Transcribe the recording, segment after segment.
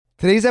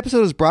Today's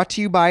episode is brought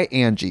to you by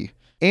Angie.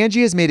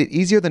 Angie has made it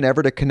easier than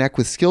ever to connect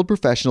with skilled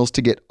professionals to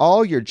get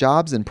all your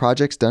jobs and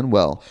projects done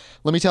well.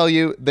 Let me tell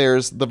you,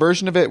 there's the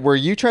version of it where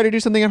you try to do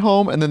something at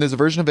home, and then there's a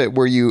version of it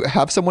where you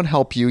have someone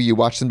help you, you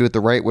watch them do it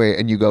the right way,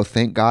 and you go,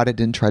 thank God I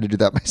didn't try to do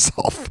that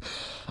myself.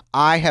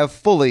 I have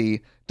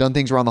fully done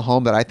things around the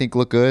home that I think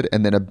look good,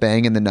 and then a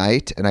bang in the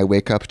night, and I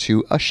wake up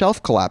to a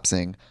shelf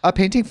collapsing, a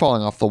painting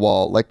falling off the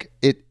wall.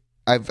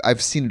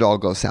 I've seen it all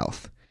go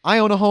south. I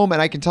own a home,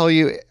 and I can tell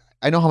you,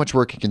 I know how much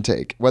work it can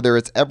take. Whether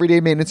it's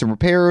everyday maintenance and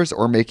repairs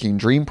or making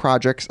dream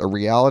projects a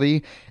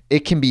reality,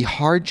 it can be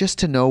hard just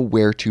to know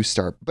where to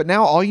start. But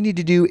now all you need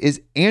to do is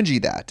Angie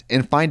that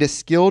and find a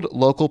skilled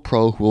local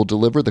pro who will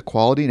deliver the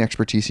quality and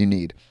expertise you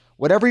need.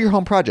 Whatever your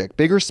home project,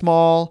 big or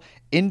small,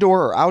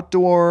 indoor or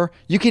outdoor,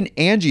 you can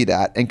Angie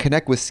that and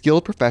connect with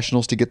skilled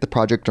professionals to get the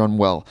project done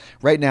well.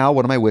 Right now,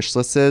 one of my wish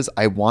lists is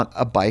I want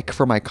a bike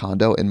for my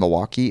condo in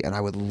Milwaukee, and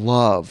I would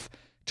love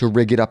to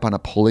rig it up on a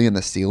pulley in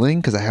the ceiling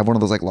because I have one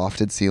of those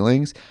lofted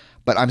ceilings,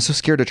 but I'm so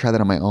scared to try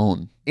that on my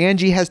own.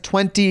 Angie has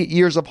 20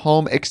 years of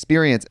home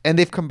experience, and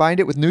they've combined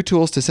it with new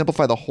tools to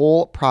simplify the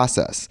whole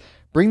process.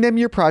 Bring them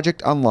your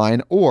project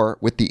online or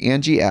with the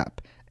Angie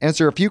app.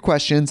 Answer a few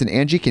questions and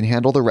Angie can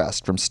handle the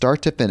rest from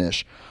start to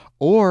finish,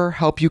 or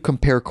help you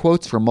compare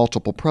quotes from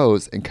multiple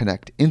pros and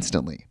connect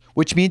instantly,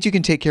 which means you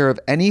can take care of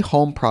any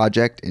home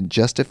project in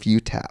just a few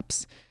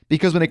taps.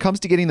 Because when it comes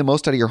to getting the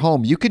most out of your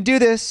home, you can do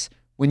this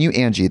when you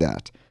Angie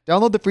that.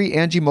 Download the free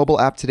Angie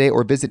mobile app today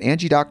or visit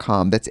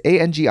Angie.com. That's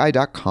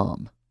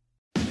ANGI.com.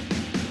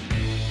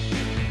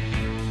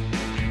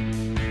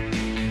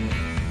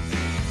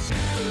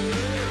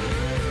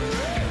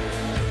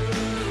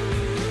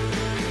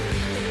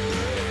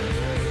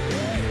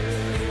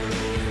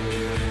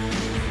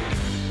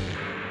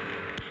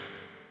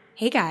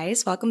 Hey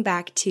guys, welcome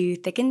back to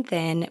Thick and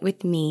Thin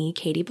with me,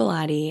 Katie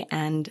Bellotti,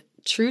 and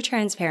true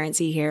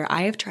transparency here.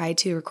 I have tried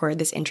to record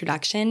this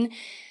introduction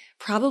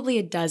probably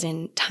a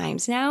dozen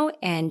times now,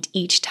 and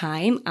each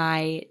time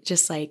I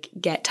just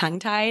get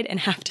tongue-tied and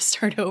have to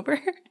start over.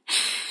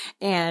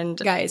 And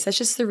guys, that's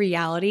just the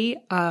reality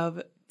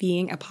of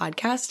being a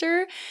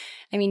podcaster.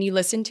 I mean, you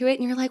listen to it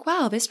and you're like,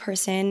 wow, this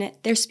person,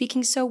 they're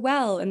speaking so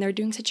well and they're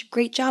doing such a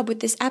great job with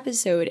this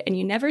episode. And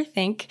you never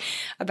think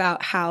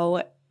about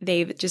how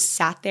they've just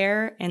sat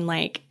there and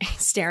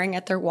staring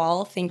at their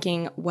wall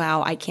thinking,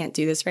 wow, I can't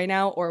do this right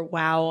now, or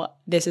wow,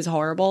 this is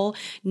horrible.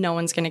 No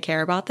one's going to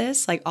care about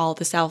this. All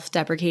the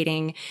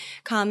self-deprecating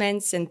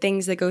comments and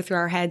things that go through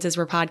our heads as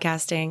we're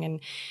podcasting, and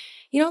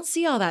you don't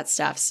see all that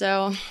stuff.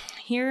 So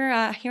here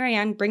I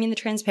am bringing the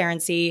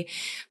transparency.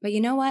 But you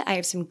know what? I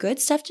have some good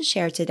stuff to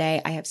share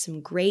today. I have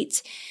some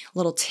great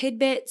little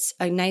tidbits,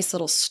 a nice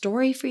little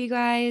story for you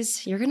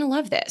guys. You're going to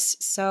love this.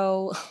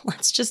 So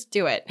let's just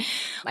do it.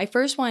 I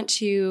first want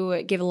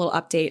to give a little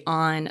update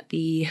on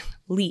the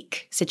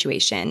leak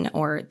situation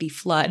or the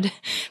flood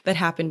that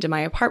happened in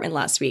my apartment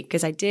last week,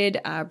 because I did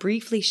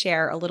briefly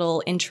share a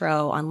little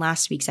intro on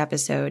last week's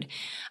episode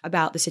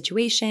about the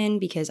situation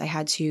because I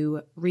had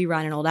to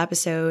rerun an old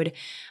episode,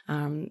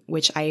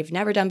 which I've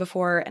never done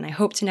before and I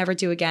hope to never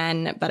do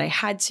again, but I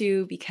had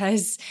to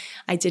because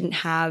I didn't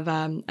have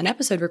an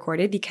episode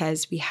recorded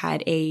because we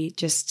had a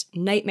just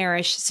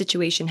nightmarish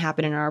situation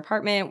happen in our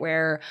apartment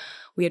where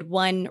we had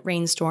one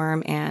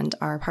rainstorm and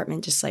our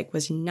apartment just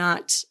was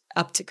not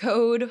up to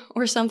code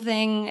or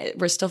something.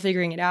 We're still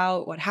figuring it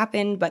out what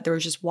happened, but there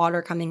was just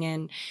water coming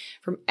in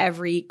from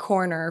every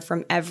corner,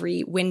 from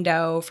every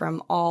window,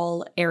 from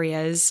all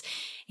areas,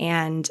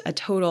 and a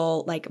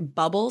total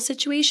bubble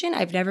situation.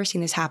 I've never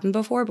seen this happen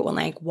before, but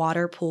when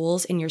water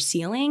pools in your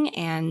ceiling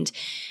and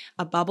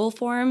a bubble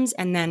forms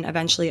and then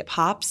eventually it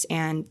pops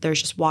and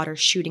there's just water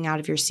shooting out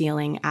of your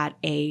ceiling at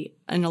an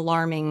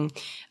alarming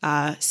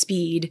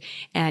speed,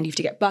 and you have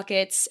to get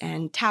buckets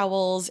and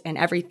towels and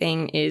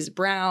everything is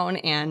brown.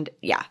 And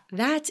yeah,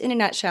 that in a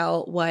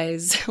nutshell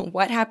was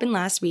what happened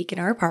last week in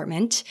our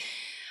apartment.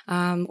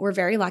 We're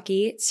very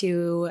lucky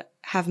to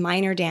have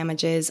minor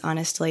damages,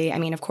 honestly. I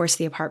mean, of course,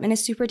 the apartment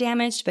is super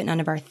damaged, but none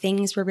of our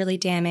things were really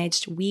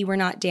damaged. We were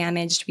not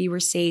damaged. We were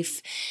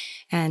safe.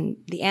 And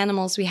the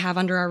animals we have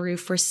under our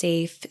roof were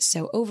safe.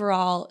 So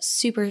overall,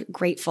 super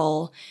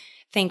grateful,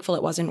 thankful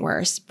it wasn't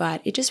worse, but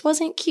it just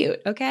wasn't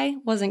cute, okay?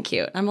 Wasn't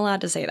cute. I'm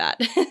allowed to say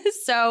that.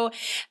 So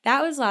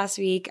that was last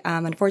week.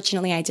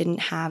 Unfortunately, I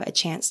didn't have a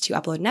chance to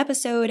upload an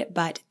episode,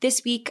 but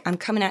this week I'm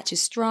coming at you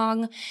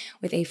strong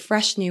with a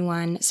fresh new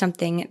one,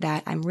 something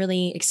that I'm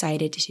really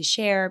excited to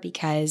share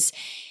because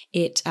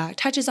it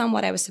touches on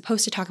what I was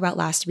supposed to talk about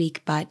last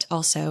week, but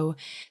also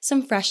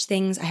some fresh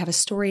things. I have a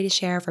story to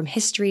share from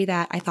history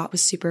that I thought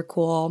was super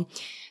cool.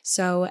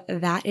 So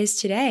that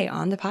is today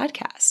on the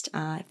podcast.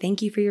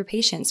 Thank you for your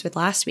patience with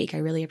last week. I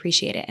really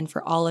appreciate it. And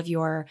for all of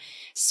your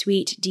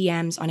sweet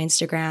DMs on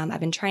Instagram.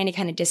 I've been trying to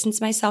kind of distance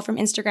myself from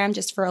Instagram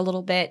just for a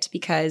little bit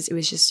because it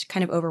was just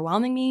kind of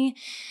overwhelming me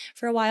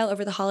for a while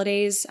over the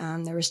holidays.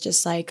 There was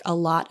just a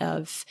lot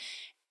of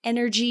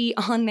energy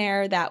on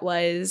there that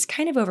was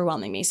kind of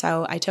overwhelming me.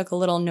 So I took a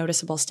little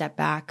noticeable step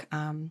back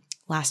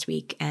last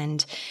week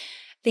and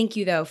Thank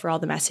you, though, for all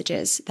the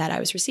messages that I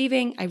was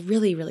receiving. I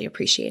really, really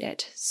appreciate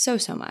it so,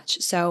 so much.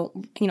 So,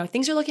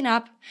 things are looking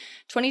up.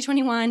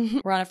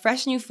 2021, we're on a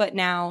fresh new foot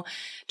now.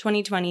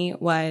 2020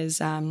 was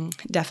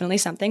definitely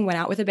something, went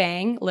out with a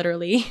bang,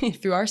 literally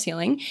through our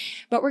ceiling,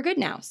 but we're good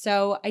now.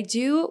 So I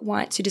do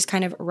want to just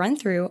kind of run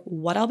through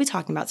what I'll be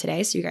talking about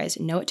today so you guys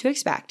know what to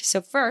expect.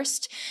 So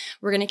first,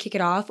 we're going to kick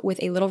it off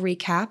with a little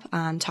recap,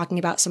 talking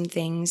about some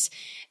things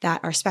that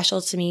are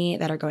special to me,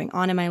 that are going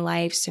on in my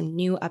life, some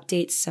new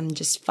updates, some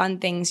just fun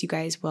things you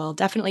guys will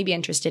definitely be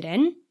interested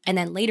in. And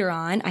then later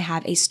on, I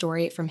have a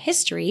story from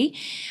history,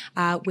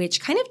 which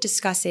kind of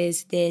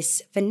discusses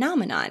this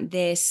phenomenon,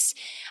 this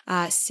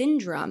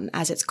syndrome,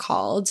 as it's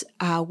called,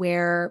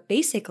 where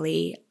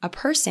basically a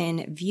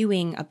person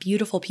viewing a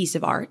beautiful piece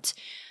of art,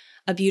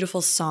 a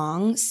beautiful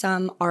song,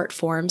 some art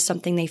form,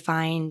 something they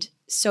find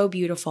so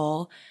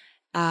beautiful,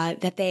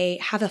 that they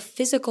have a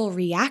physical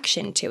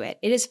reaction to it.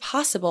 It is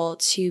possible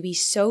to be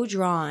so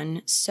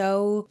drawn,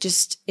 so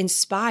just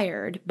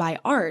inspired by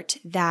art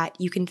that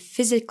you can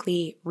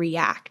physically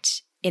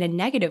react in a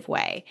negative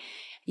way.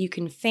 You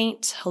can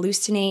faint,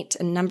 hallucinate,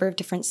 a number of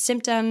different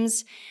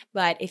symptoms.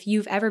 But if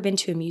you've ever been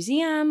to a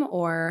museum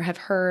or have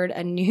heard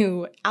a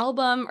new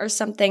album or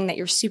something that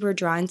you're super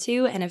drawn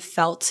to and have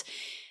felt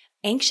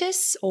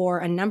anxious or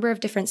a number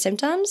of different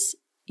symptoms,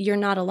 you're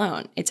not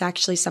alone. It's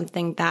actually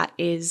something that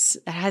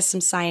has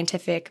some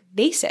scientific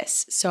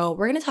basis. So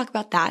we're going to talk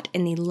about that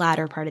in the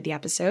latter part of the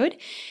episode.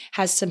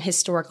 Has some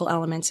historical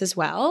elements as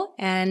well.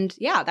 And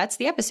yeah, that's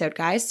the episode,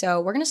 guys.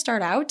 So we're going to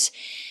start out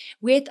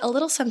with a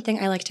little something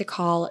I like to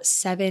call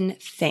 7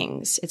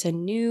 things. It's a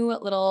new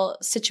little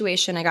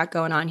situation I got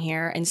going on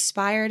here,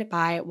 inspired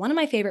by one of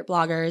my favorite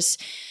bloggers.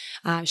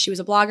 She was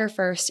a blogger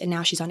first, and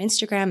now she's on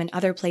Instagram and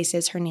other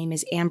places. Her name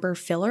is Amber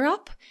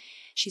Fillerup.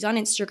 She's on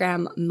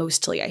Instagram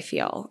mostly, I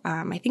feel.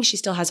 I think she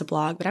still has a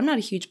blog, but I'm not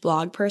a huge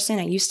blog person.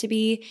 I used to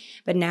be,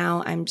 but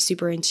now I'm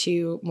super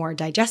into more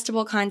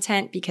digestible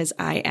content because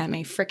I am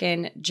a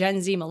freaking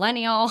Gen Z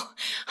millennial.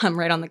 I'm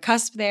right on the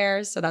cusp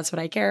there, so that's what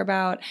I care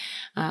about.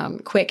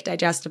 Quick,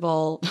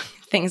 digestible,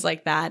 things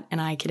like that,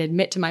 and I can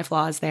admit to my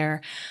flaws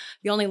there.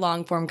 The only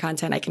long-form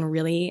content I can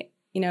really,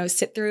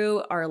 sit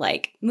through are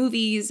like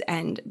movies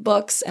and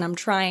books, and I'm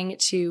trying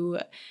to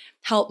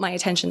help my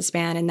attention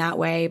span in that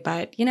way.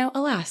 But,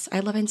 alas,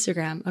 I love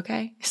Instagram,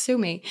 okay? Sue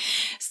me.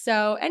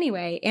 So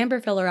anyway, Amber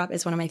Fillerup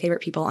is one of my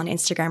favorite people on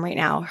Instagram right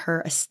now.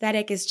 Her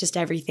aesthetic is just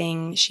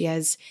everything. She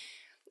has,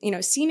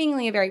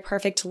 seemingly a very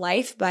perfect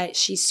life, but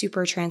she's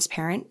super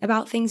transparent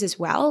about things as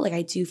well. Like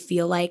I do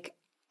feel like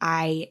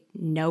I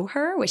know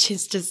her, which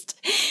is just,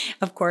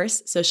 of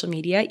course, social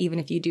media. Even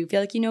if you do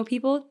feel like you know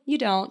people, you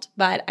don't.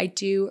 But I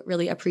do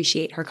really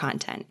appreciate her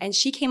content. And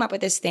she came up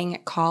with this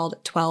thing called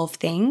 12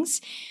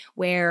 Things,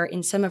 where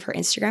in some of her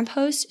Instagram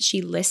posts,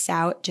 she lists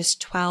out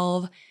just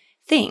 12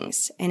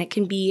 things. And it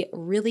can be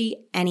really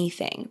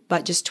anything,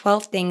 but just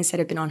 12 things that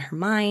have been on her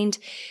mind,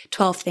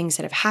 12 things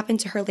that have happened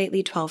to her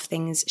lately, 12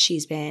 things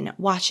she's been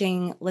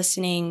watching,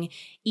 listening,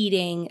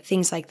 eating,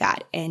 things like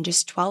that. And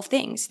just 12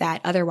 things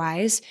that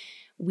otherwise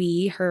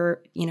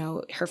her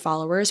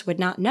followers would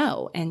not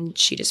know. And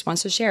she just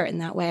wants to share it in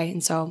that way.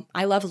 And so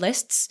I love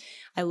lists.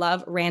 I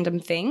love random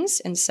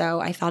things. And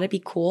so I thought it'd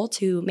be cool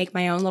to make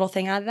my own little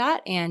thing out of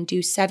that and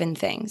do 7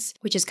 things,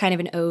 which is kind of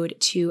an ode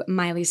to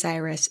Miley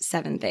Cyrus'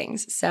 7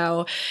 Things.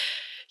 So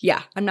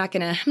yeah, I'm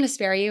going to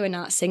spare you and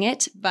not sing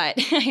it, but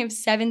I have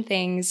 7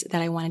 things that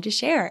I wanted to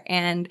share.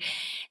 And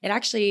it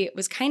actually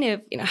was kind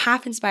of,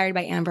 half inspired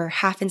by Amber,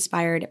 half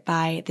inspired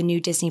by the new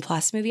Disney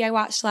Plus movie I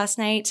watched last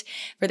night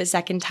for the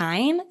second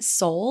time,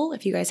 Soul.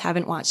 If you guys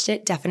haven't watched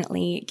it,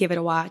 definitely give it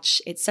a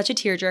watch. It's such a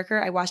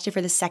tearjerker. I watched it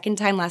for the second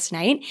time last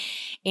night,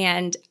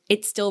 and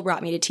it still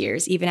brought me to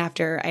tears, even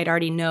after I'd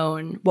already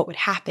known what would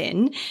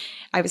happen.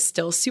 I was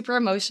still super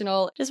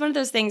emotional. Just one of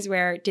those things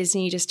where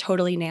Disney just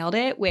totally nailed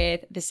it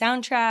with the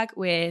soundtrack,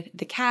 with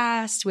the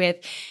cast, with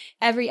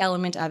every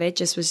element of it.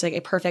 Just was like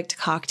a perfect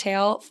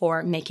cocktail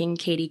for making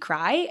Katie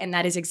cry. And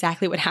that is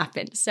exactly what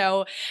happened.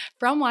 So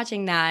from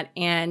watching that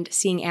and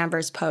seeing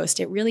Amber's post,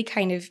 it really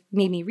kind of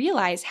made me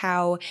realize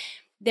how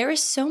there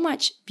is so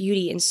much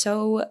beauty and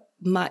so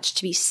much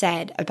to be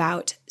said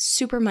about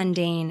super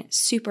mundane,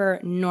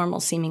 super normal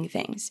seeming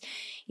things.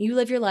 You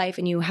live your life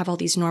and you have all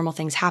these normal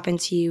things happen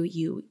to you.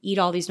 You eat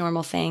all these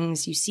normal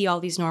things. You see all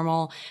these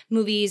normal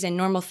movies and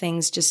normal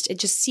things. It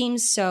just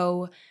seems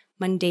so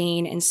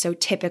mundane and so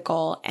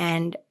typical.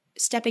 And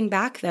stepping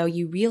back though,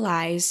 you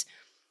realize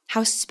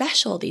how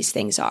special these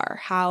things are,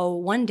 how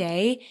one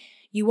day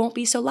you won't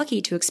be so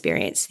lucky to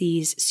experience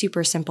these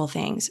super simple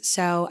things.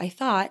 So I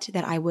thought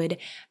that I would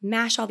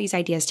mash all these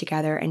ideas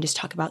together and just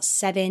talk about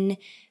 7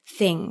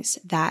 things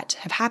that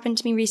have happened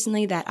to me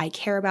recently that I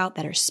care about,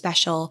 that are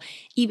special,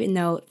 even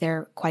though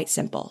they're quite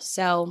simple.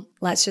 So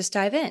let's just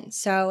dive in.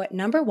 So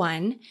number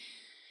 1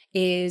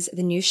 is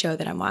the new show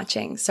that I'm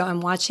watching. So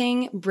I'm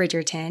watching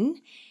Bridgerton,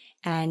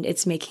 and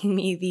it's making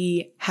me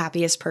the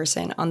happiest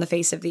person on the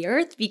face of the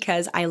earth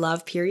because I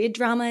love period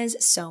dramas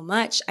so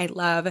much. I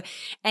love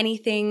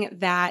anything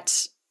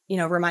that,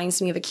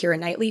 reminds me of a Keira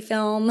Knightley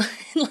film,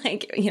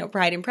 like,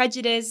 Pride and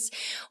Prejudice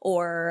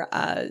or,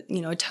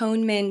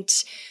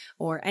 Atonement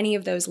or any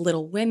of those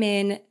Little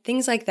Women,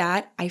 things like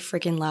that, I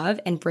freaking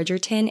love. And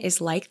Bridgerton is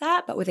like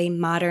that, but with a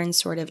modern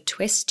sort of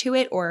twist to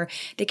it, or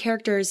the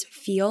characters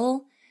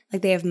feel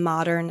like they have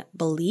modern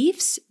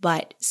beliefs,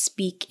 but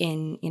speak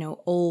in,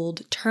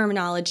 old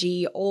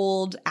terminology,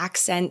 old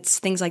accents,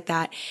 things like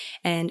that,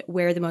 and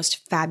wear the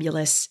most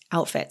fabulous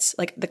outfits.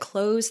 Like the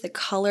clothes, the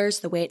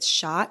colors, the way it's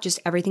shot, just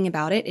everything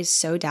about it is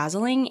so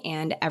dazzling,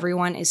 and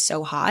everyone is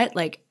so hot.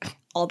 Like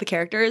all the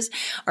characters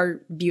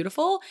are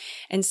beautiful.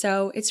 And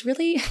so it's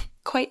really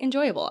quite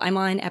enjoyable. I'm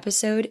on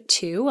episode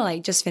 2. Well, I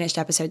just finished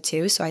episode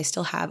 2, so I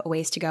still have a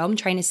ways to go. I'm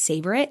trying to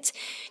savor it.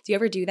 Do you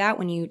ever do that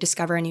when you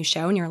discover a new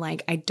show and you're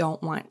like, I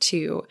don't want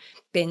to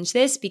binge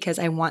this because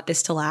I want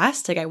this to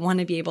last? Like I want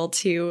to be able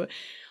to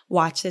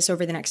watch this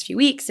over the next few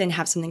weeks and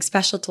have something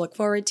special to look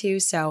forward to.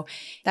 So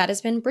that has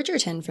been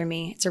Bridgerton for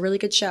me. It's a really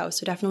good show.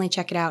 So definitely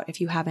check it out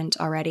if you haven't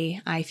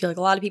already. I feel like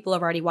a lot of people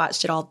have already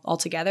watched it all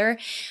together,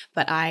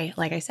 but I,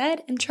 like I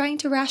said, am trying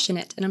to ration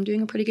it, and I'm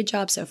doing a pretty good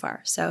job so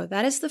far. So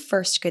that is the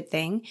first good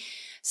thing.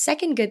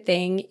 Second good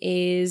thing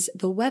is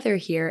the weather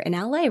here in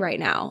LA right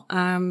now.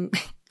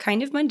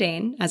 Kind of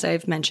mundane, as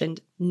I've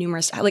mentioned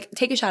numerous, like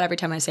take a shot every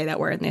time I say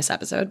that word in this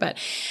episode, but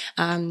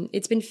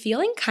it's been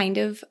feeling kind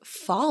of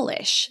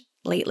fallish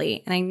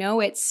lately. And I know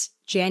it's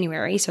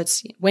January, so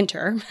it's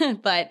winter,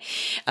 but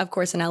of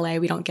course in LA,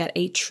 we don't get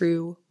a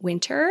true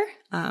winter.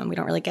 We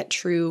don't really get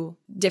true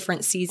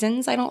different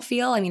seasons, I don't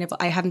feel. I mean,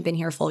 I haven't been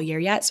here a full year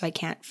yet, so I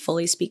can't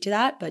fully speak to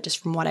that, but just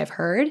from what I've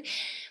heard.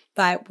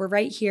 But we're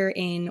right here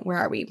in, where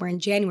are we? We're in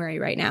January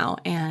right now,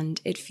 and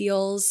it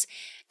feels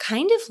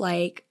kind of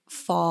like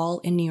fall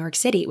in New York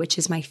City, which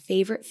is my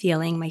favorite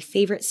feeling, my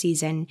favorite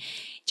season.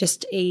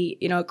 Just a,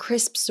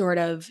 crisp sort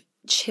of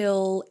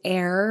chill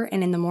air.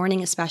 And in the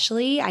morning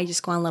especially, I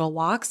just go on little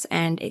walks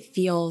and it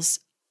feels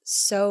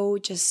so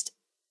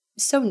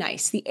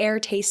nice. The air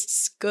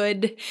tastes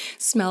good,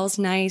 smells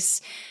nice.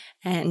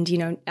 And,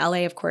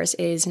 LA, of course,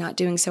 is not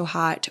doing so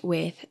hot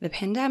with the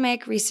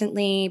pandemic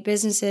recently.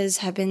 Businesses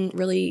have been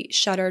really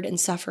shuttered and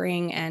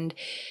suffering. And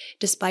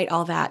despite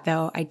all that,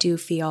 though, I do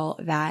feel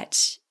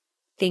that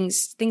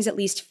things at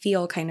least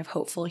feel kind of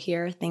hopeful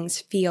here.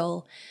 Things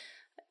feel,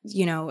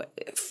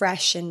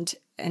 fresh and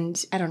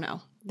I don't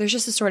know. There's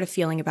just a sort of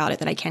feeling about it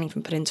that I can't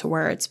even put into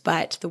words,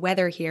 but the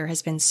weather here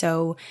has been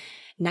so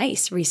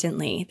nice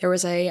recently. There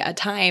was a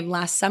time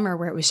last summer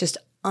where it was just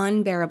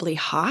unbearably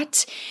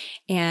hot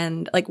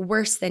and like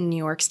worse than New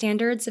York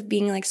standards of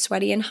being like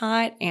sweaty and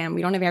hot, and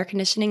we don't have air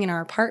conditioning in our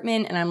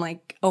apartment, and I'm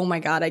like, oh my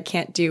God, I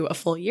can't do a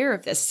full year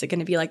of this. Is it going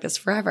to be like this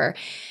forever?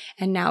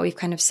 And now we've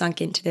kind of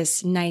sunk into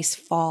this nice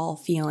fall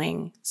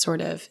feeling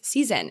sort of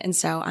season, and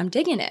so I'm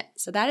digging it.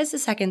 So that is the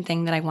second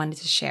thing that I wanted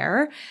to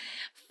share.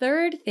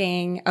 Third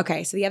thing,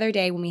 okay, so the other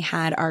day when we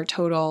had our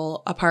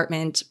total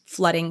apartment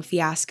flooding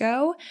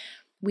fiasco,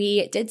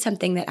 we did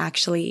something that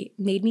actually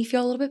made me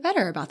feel a little bit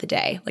better about the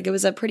day. Like it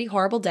was a pretty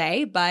horrible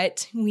day,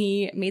 but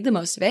we made the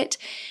most of it.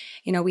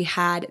 We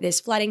had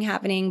this flooding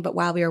happening, but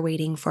while we were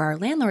waiting for our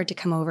landlord to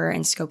come over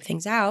and scope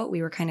things out,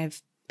 we were kind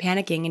of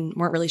panicking and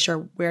weren't really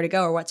sure where to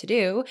go or what to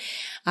do.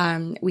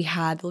 We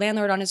had the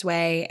landlord on his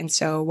way. And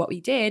so what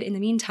we did in the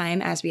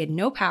meantime, as we had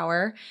no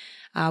power,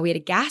 we had a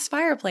gas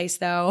fireplace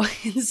though.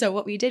 And so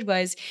what we did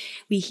was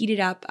we heated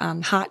up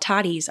hot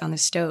toddies on the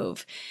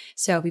stove.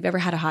 So if you've ever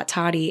had a hot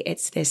toddy,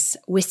 it's this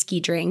whiskey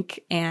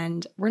drink,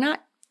 and we're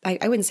not,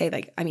 I wouldn't say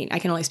I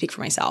can only speak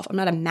for myself. I'm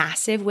not a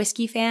massive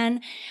whiskey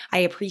fan. I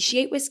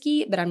appreciate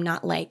whiskey, but I'm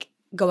not like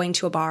going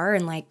to a bar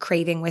and like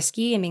craving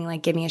whiskey and being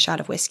like, give me a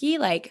shot of whiskey.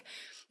 Like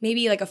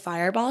maybe like a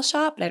Fireball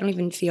shot, but I don't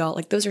even feel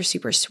like those are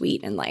super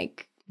sweet and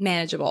like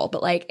manageable.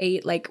 But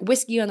like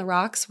whiskey on the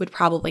rocks would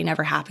probably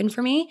never happen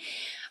for me.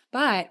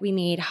 But we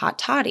made hot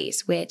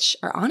toddies, which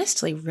are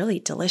honestly really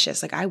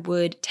delicious. Like I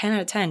would 10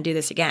 out of 10 do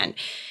this again.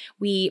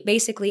 We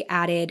basically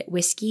added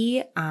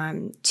whiskey,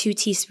 2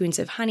 teaspoons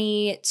of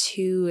honey,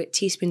 2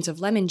 teaspoons of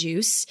lemon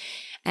juice,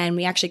 and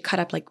we actually cut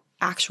up like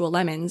actual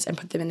lemons and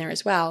put them in there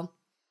as well.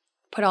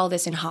 Put all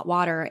this in hot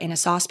water in a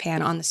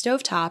saucepan on the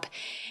stovetop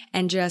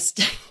and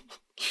just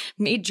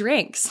made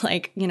drinks.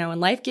 Like, when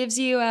life gives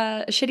you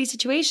a shitty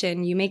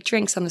situation, you make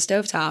drinks on the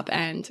stovetop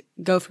and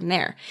go from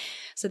there.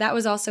 So that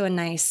was also a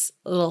nice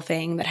little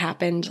thing that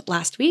happened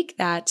last week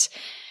that,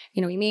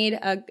 we made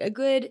a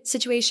good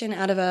situation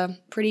out of a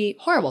pretty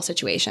horrible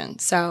situation.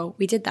 So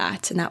we did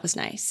that, and that was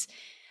nice.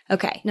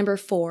 Okay, number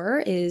 4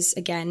 is,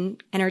 again,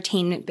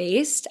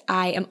 entertainment-based.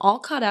 I am all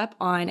caught up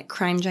on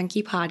Crime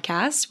Junkie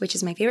podcast, which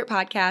is my favorite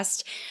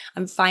podcast.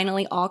 I'm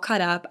finally all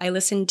caught up. I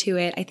listened to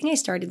it. I think I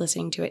started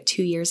listening to it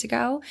 2 years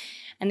ago,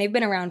 and they've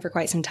been around for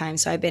quite some time.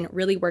 So I've been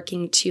really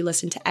working to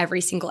listen to every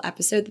single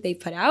episode that they've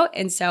put out.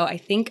 And so I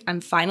think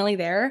I'm finally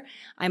there.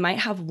 I might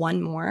have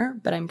one more,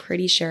 but I'm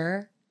pretty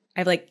sure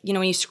I've when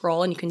you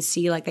scroll and you can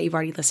see like that you've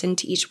already listened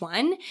to each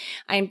one,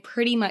 I'm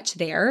pretty much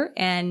there.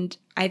 And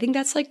I think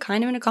that's like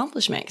kind of an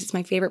accomplishment because it's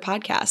my favorite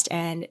podcast.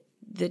 And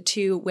the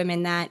two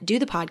women that do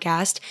the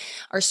podcast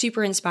are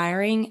super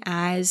inspiring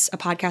as a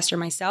podcaster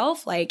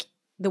myself. Like,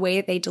 the way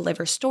that they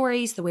deliver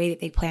stories, the way that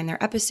they plan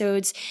their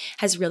episodes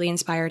has really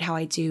inspired how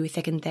I do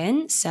Thick and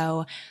Thin.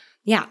 So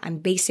yeah, I'm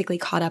basically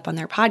caught up on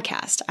their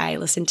podcast. I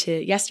listened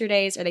to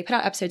yesterday's, or they put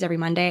out episodes every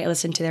Monday. I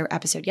listened to their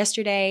episode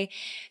yesterday,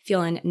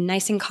 feeling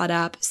nice and caught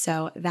up.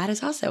 So that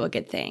is also a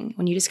good thing.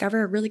 When you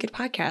discover a really good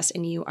podcast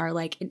and you are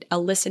like a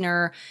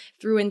listener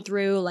through and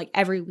through, like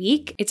every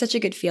week, it's such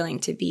a good feeling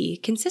to be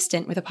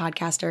consistent with a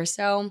podcaster.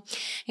 So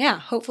yeah,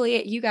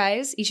 hopefully you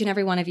guys, each and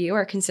every one of you,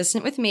 are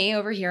consistent with me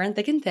over here on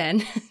Thick and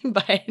Thin,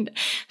 but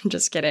I'm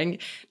just kidding.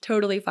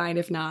 Totally fine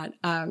if not.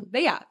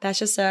 But yeah, that's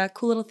just a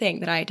cool little thing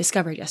that I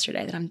discovered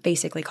yesterday that I'm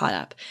basically caught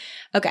up.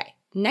 Okay,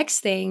 next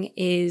thing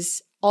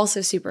is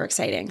also super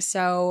exciting.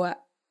 So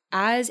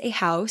as a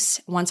house,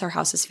 once our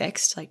house is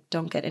fixed, like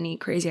don't get any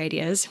crazy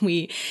ideas.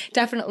 We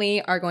definitely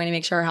are going to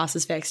make sure our house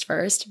is fixed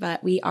first,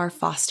 but we are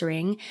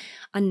fostering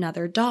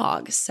another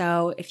dog.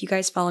 So if you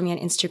guys follow me on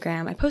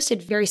Instagram, I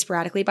posted very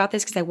sporadically about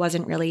this because I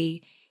wasn't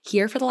really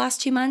here for the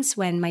last 2 months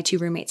when my two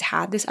roommates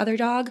had this other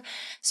dog.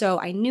 So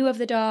I knew of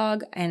the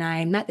dog and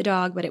I met the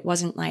dog, but it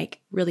wasn't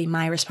like really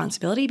my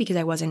responsibility because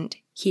I wasn't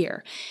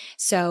here.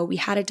 So we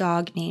had a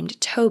dog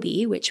named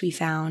Toby, which we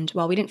found,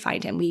 well, we didn't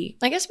find him.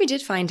 I guess we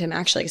did find him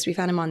actually because we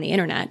found him on the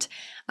internet.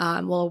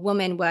 A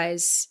woman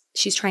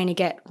she's trying to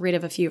get rid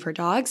of a few of her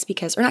dogs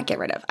or not get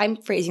rid of, I'm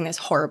phrasing this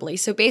horribly.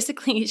 So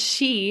basically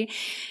she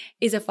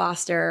is a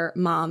foster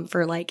mom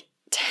for like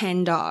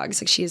 10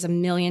 dogs. Like she has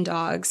 1 million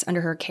dogs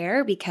under her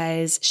care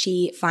because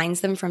she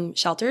finds them from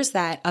shelters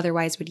that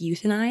otherwise would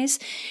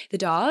euthanize the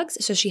dogs.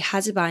 So she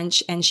has a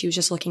bunch and she was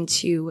just looking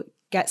to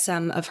get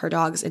some of her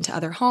dogs into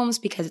other homes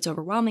because it's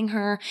overwhelming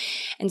her.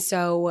 And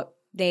so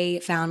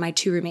my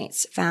two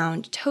roommates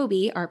found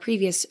Toby, our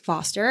previous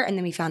foster, and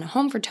then we found a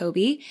home for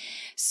Toby.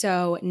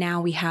 So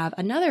now we have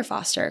another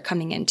foster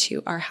coming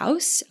into our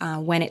house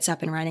when it's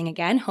up and running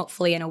again,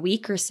 hopefully in a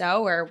week or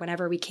so or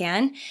whenever we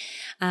can,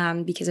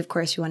 because of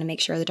course we want to make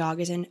sure the dog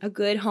is in a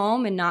good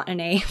home and not in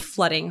a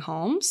flooding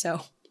home.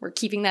 So we're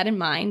keeping that in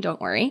mind,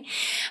 don't worry.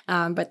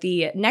 But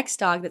the next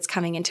dog that's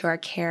coming into our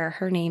care,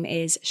 her name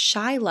is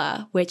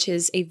Shyla, which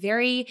is a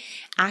very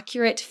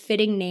accurate,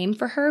 fitting name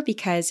for her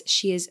because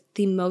she is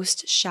the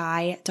most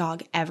shy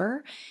dog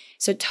ever.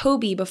 So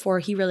Toby, before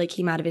he really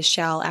came out of his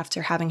shell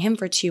after having him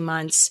for 2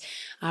 months,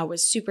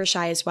 was super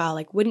shy as well,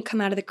 like wouldn't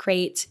come out of the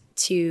crate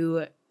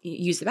to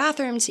use the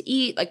bathroom, to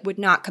eat, like would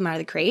not come out of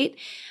the crate.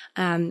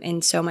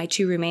 And so my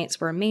two roommates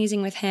were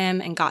amazing with him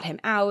and got him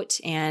out.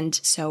 And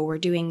so we're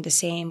doing the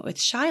same with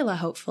Shyla,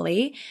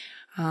 hopefully.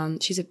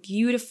 She's a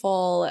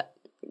beautiful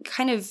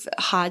kind of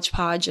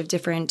hodgepodge of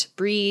different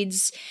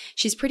breeds.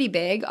 She's pretty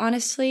big,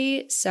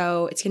 honestly.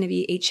 So it's going to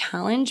be a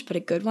challenge, but a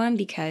good one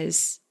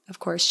because, of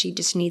course, she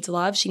just needs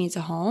love. She needs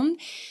a home.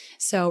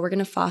 So we're going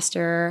to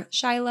foster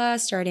Shyla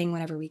starting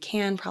whenever we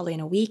can, probably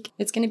in a week.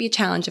 It's going to be a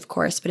challenge, of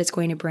course, but it's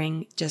going to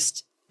bring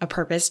just a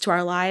purpose to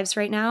our lives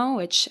right now,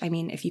 which, I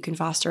mean, if you can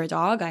foster a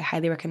dog, I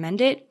highly recommend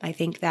it. I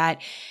think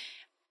that,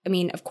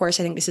 of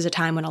course, I think this is a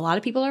time when a lot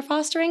of people are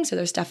fostering, so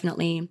there's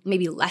definitely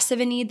maybe less of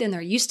a need than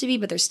there used to be,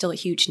 but there's still a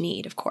huge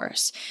need, of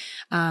course.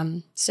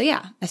 So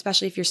yeah,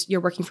 especially if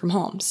you're working from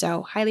home.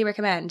 So highly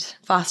recommend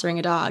fostering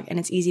a dog, and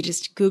it's easy to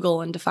just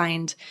Google and to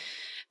find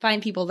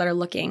people that are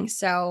looking.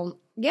 So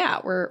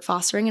yeah, we're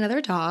fostering another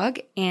dog,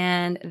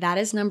 and that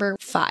is number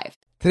 5.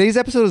 Today's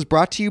episode is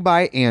brought to you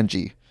by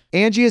Angie.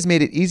 Angie has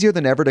made it easier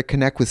than ever to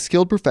connect with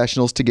skilled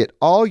professionals to get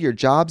all your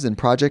jobs and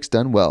projects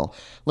done well.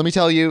 Let me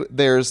tell you,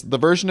 there's the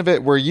version of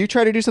it where you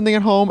try to do something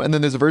at home, and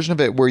then there's a version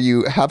of it where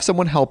you have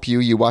someone help you,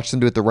 you watch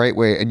them do it the right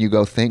way, and you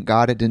go, thank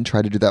God I didn't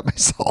try to do that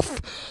myself.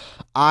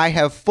 I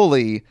have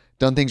fully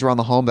done things around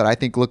the home that I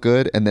think look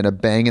good, and then a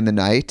bang in the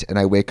night, and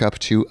I wake up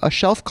to a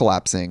shelf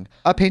collapsing,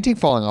 a painting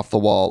falling off the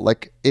wall.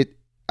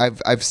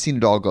 I've seen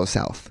it all go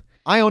south.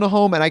 I own a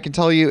home, and I can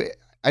tell you,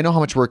 I know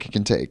how much work it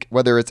can take.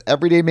 Whether it's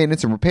everyday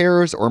maintenance and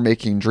repairs or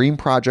making dream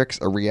projects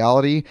a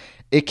reality,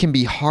 it can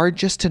be hard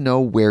just to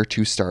know where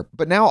to start.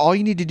 But now all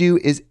you need to do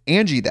is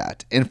Angie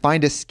that and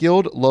find a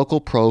skilled local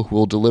pro who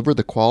will deliver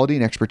the quality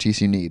and expertise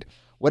you need.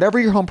 Whatever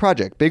your home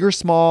project, big or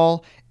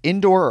small,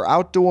 indoor or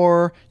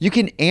outdoor, you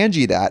can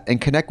Angie that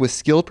and connect with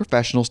skilled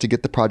professionals to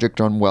get the project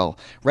done well.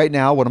 Right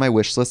now, one of my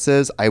wish lists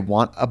is I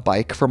want a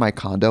bike for my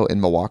condo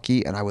in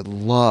Milwaukee, and I would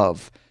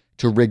love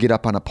to rig it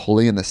up on a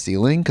pulley in the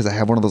ceiling because I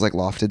have one of those like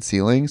lofted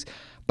ceilings,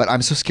 but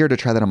I'm so scared to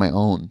try that on my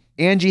own.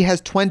 Angie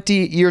has 20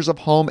 years of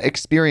home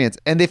experience,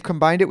 and they've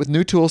combined it with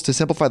new tools to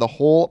simplify the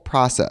whole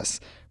process.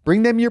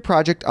 Bring them your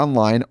project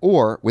online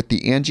or with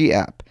the Angie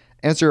app.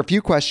 Answer a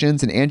few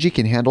questions and Angie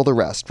can handle the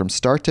rest from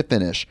start to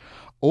finish,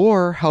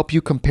 or help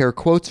you compare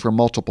quotes from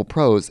multiple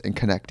pros and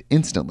connect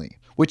instantly,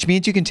 which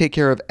means you can take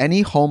care of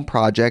any home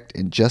project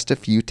in just a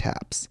few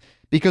taps.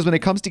 Because when it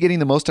comes to getting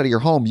the most out of your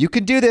home, you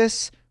can do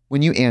this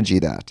when you Angie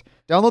that.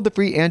 Download the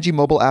free Angie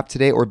mobile app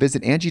today or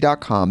visit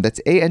Angie.com. That's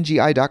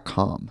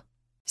ANGI.com.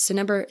 So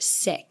number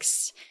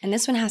 6, and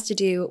this one has to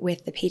do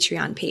with the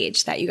Patreon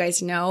page that you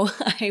guys know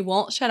I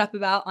won't shut up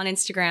about on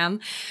Instagram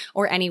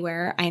or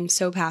anywhere. I am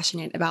so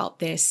passionate about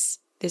this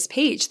this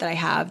page that I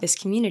have, this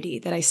community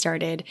that I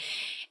started.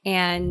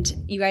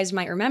 And you guys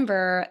might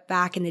remember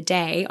back in the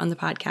day on the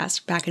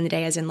podcast, back in the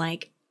day as in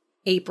like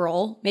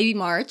April, maybe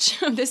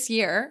March of this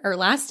year or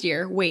last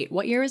year. Wait,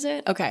 what year is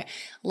it? Okay.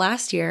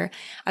 Last year,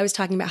 I was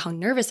talking about how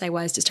nervous I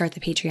was to start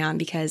the Patreon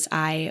because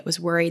I was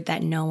worried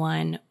that no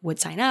one would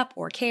sign up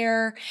or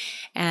care.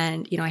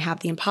 And, I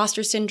have the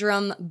imposter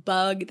syndrome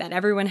bug that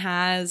everyone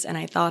has. And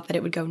I thought that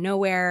it would go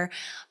nowhere.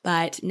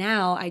 But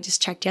now I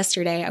just checked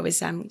yesterday. I was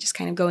just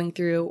kind of going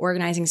through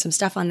organizing some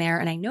stuff on there.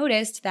 And I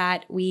noticed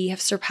that we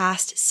have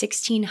surpassed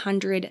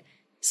 1,600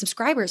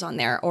 subscribers on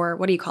there, or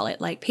what do you call it?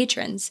 Like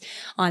patrons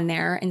on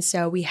there. And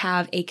so we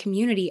have a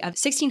community of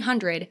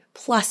 1,600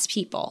 plus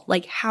people.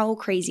 Like how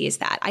crazy is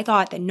that? I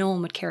thought that no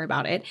one would care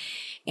about it.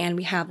 And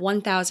we have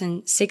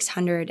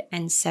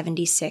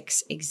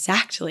 1,676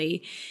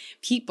 exactly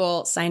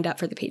people signed up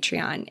for the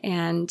Patreon.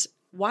 And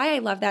why I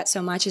love that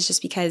so much is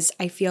just because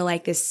I feel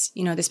like this,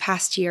 this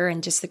past year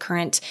and just the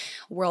current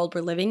world we're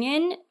living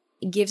in,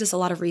 it gives us a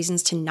lot of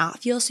reasons to not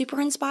feel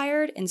super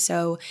inspired. And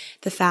so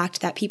the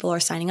fact that people are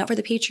signing up for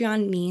the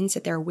Patreon means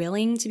that they're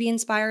willing to be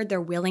inspired.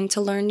 They're willing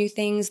to learn new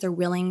things. They're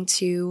willing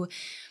to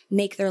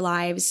make their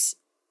lives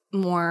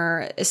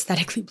more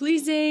aesthetically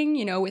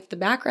pleasing, with the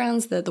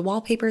backgrounds, the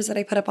wallpapers that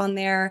I put up on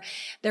there.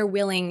 They're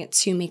willing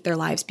to make their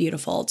lives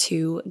beautiful,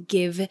 to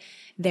give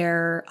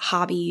their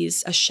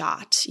hobbies a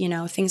shot,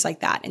 things like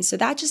that. And so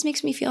that just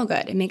makes me feel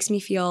good. It makes me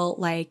feel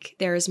like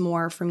there's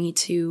more for me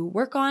to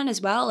work on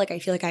as well. Like I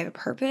feel like I have a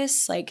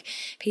purpose. Like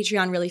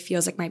Patreon really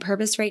feels like my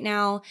purpose right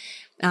now.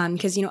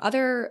 Because,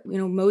 other,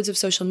 modes of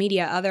social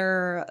media,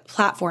 other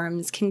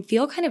platforms can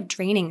feel kind of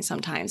draining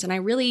sometimes. And I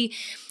really,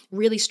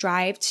 really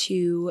strive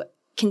to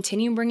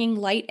continue bringing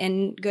light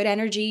and good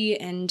energy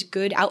and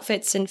good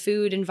outfits and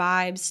food and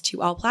vibes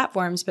to all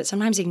platforms. But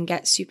sometimes it can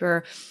get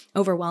super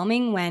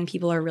overwhelming when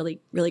people are really,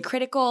 really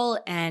critical.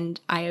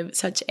 And I'm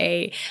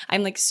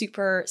like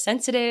super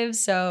sensitive.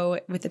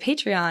 So with the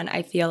Patreon,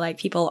 I feel like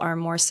people are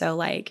more so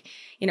like,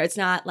 it's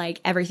not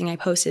like everything I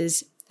post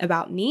is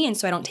about me. And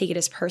so I don't take it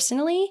as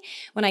personally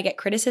when I get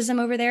criticism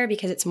over there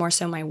because it's more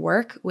so my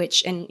work,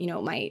 and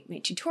my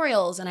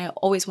tutorials, and I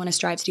always want to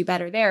strive to do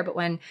better there. But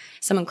when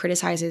someone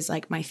criticizes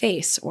like my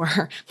face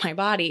or my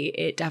body,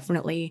 it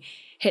definitely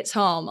hits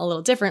home a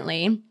little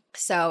differently.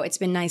 So it's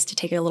been nice to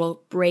take a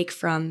little break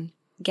from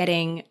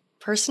getting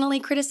personally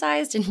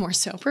criticized and more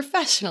so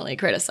professionally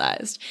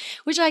criticized,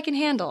 which I can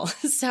handle.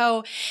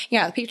 So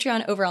yeah,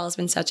 Patreon overall has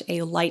been such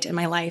a light in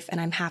my life,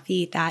 and I'm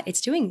happy that it's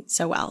doing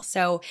so well.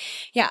 So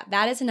yeah,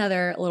 that is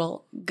another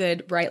little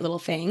good, bright little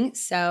thing.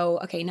 So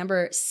okay,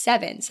 number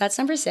 7. So that's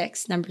number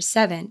 6. Number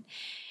 7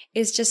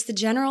 is just the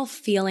general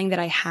feeling that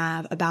I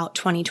have about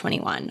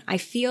 2021. I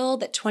feel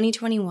that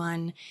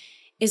 2021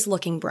 is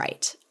looking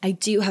bright. I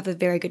do have a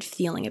very good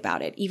feeling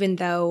about it, even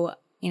though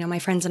my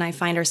friends and I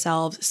find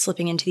ourselves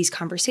slipping into these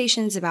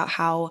conversations about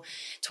how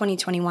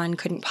 2021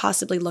 couldn't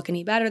possibly look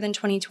any better than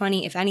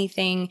 2020. If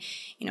anything,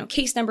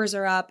 case numbers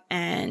are up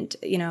and,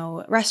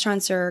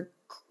 restaurants are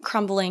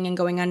crumbling and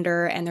going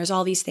under, and there's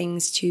all these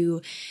things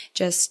to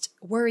just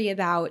worry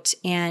about.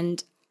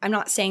 And I'm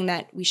not saying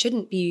that we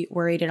shouldn't be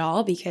worried at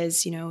all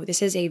because,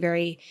 this is a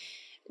very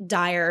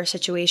dire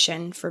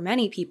situation for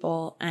many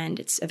people,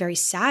 and it's a very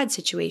sad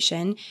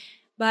situation.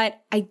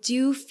 But I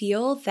do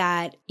feel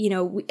that,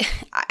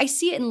 I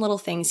see it in little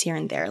things here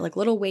and there, like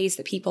little ways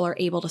that people are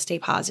able to stay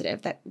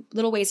positive, that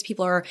little ways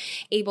people are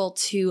able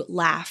to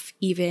laugh,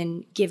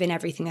 even given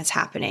everything that's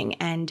happening.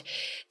 And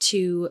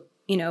to,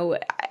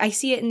 I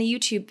see it in the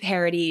YouTube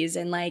parodies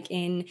and like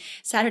in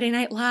Saturday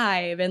Night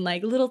Live and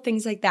like little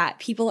things like that.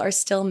 People are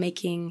still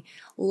making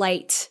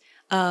light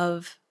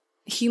of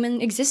human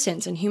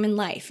existence and human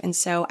life. And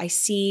so I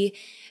see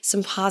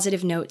some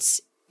positive notes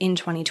in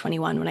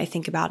 2021 when I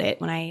think about it,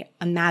 when I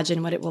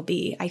imagine what it will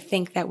be. I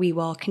think that we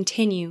will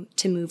continue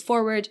to move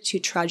forward, to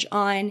trudge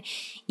on,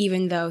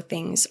 even though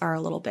things are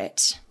a little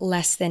bit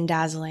less than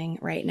dazzling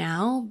right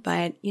now.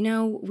 But,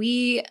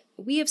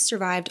 we have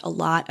survived a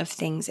lot of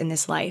things in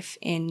this life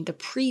in the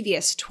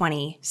previous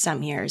 20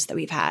 some years that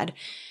we've had,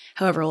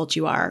 however old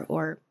you are,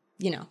 or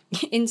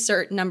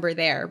insert number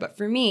there. But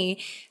for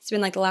me, it's been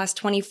like the last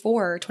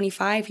 24,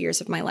 25 years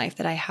of my life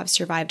that I have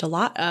survived a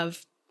lot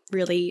of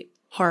really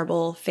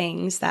horrible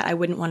things that I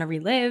wouldn't want to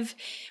relive.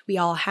 We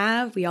all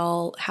have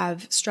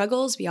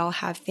struggles. We all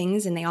have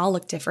things, and they all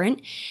look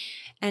different.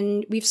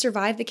 And we've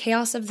survived the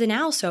chaos of the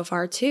now so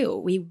far too.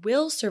 We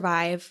will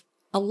survive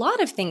a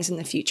lot of things in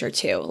the future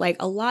too, like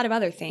a lot of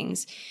other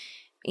things,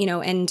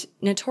 and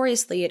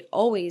notoriously it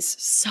always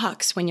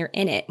sucks when you're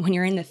in it, when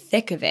you're in the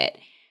thick of it.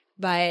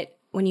 But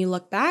when you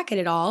look back at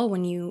it all,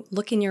 when you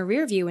look in your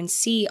rear view and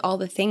see all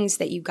the things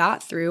that you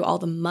got through, all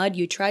the mud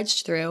you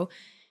trudged through,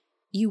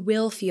 you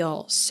will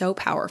feel so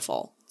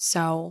powerful.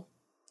 So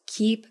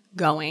keep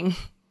going.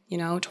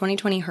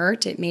 2020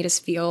 hurt. It made us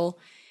feel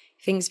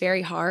things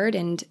very hard,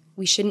 and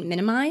we shouldn't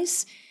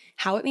minimize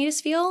how it made us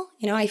feel.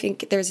 I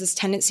think there's this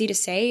tendency to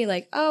say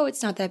like, oh,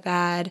 it's not that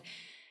bad.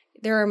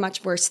 There are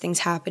much worse things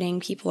happening.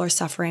 People are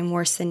suffering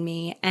worse than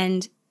me.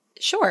 And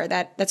sure,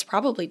 that's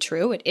probably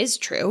true. It is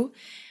true.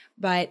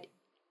 But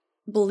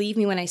believe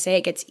me when I say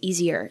it gets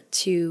easier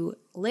to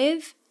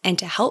live and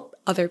to help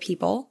other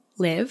people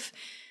live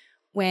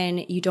when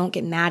you don't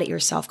get mad at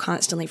yourself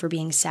constantly for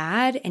being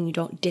sad and you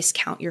don't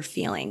discount your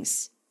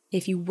feelings.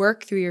 If you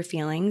work through your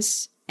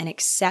feelings and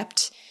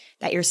accept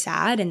that you're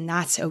sad and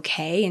that's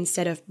okay,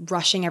 instead of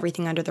brushing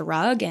everything under the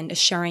rug and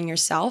assuring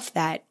yourself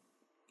that,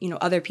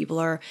 other people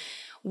are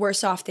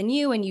worse off than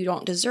you and you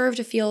don't deserve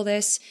to feel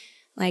this,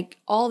 like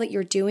all that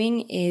you're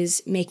doing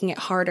is making it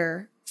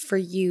harder for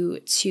you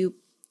to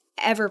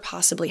ever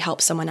possibly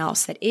help someone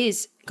else that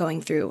is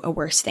going through a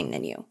worse thing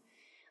than you.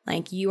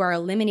 Like you are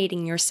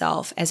eliminating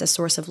yourself as a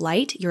source of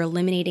light. You're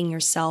eliminating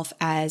yourself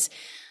as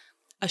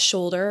a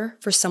shoulder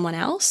for someone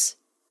else.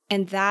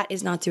 And that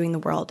is not doing the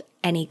world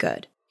any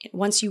good.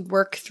 Once you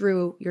work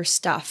through your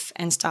stuff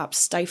and stop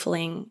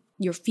stifling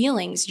your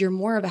feelings, you're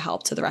more of a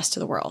help to the rest of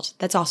the world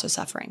that's also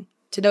suffering.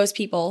 To those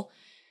people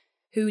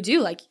who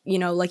do, like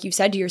you've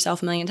said to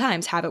yourself a million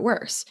times, have it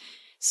worse.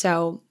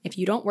 So if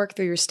you don't work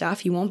through your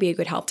stuff, you won't be a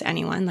good help to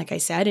anyone, like I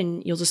said,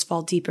 and you'll just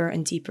fall deeper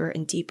and deeper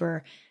and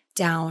deeper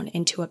down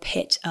into a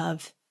pit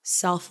of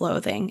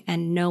self-loathing,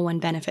 and no one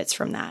benefits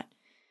from that.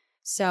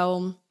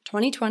 So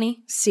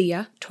 2020, see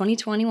ya.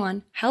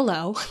 2021,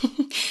 hello.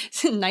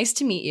 Nice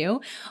to meet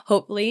you.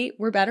 Hopefully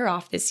we're better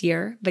off this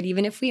year, but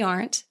even if we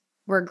aren't,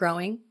 we're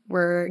growing.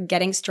 We're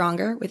getting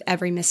stronger with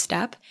every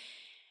misstep.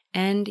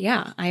 And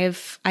yeah, I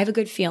have a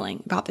good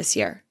feeling about this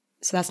year.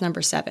 So that's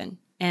number 7.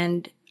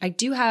 And I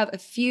do have a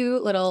few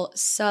little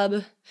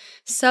sub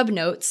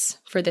notes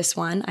for this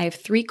one. I have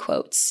 3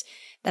 quotes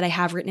that I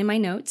have written in my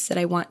notes that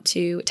I want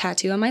to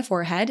tattoo on my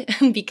forehead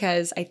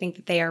because I think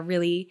that they're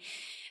really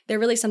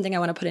something I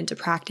want to put into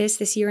practice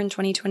this year in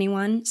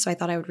 2021. So I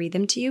thought I would read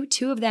them to you.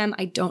 2 of them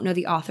I don't know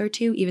the author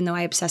to, even though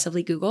I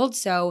obsessively Googled.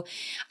 So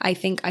I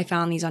think I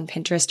found these on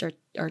Pinterest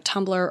or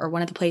Tumblr or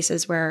one of the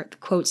places where the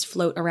quotes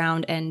float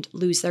around and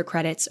lose their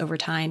credits over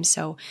time.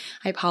 So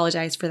I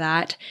apologize for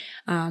that.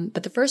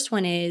 But the first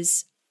one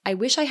is, I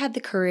wish I had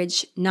the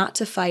courage not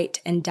to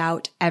fight and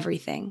doubt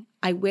everything.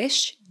 I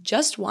wish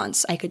just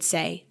once I could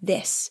say,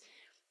 this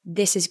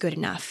is good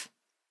enough.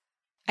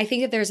 I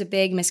think that there's a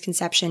big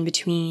misconception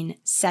between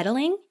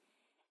settling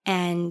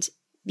and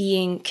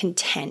being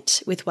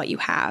content with what you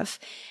have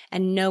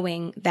and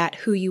knowing that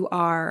who you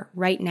are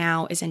right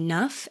now is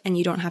enough and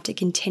you don't have to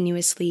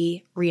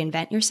continuously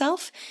reinvent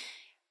yourself.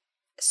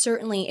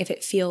 Certainly, if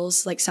it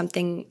feels like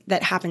something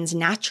that happens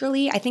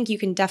naturally, I think you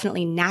can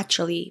definitely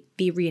naturally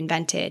be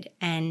reinvented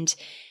and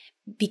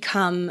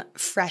become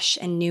fresh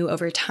and new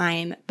over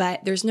time,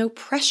 but there's no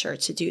pressure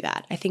to do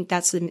that. I think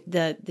that's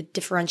the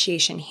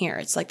differentiation here.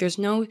 It's like there's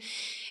no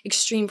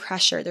extreme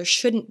pressure. There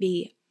shouldn't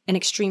be an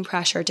extreme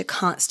pressure to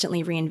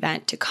constantly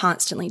reinvent, to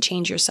constantly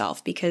change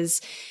yourself, because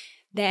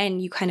then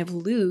you kind of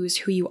lose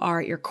who you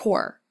are at your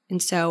core.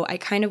 And so I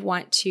kind of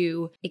want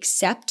to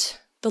accept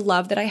the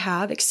love that I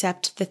have,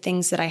 accept the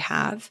things that I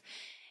have,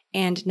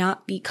 and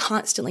not be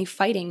constantly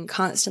fighting,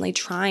 constantly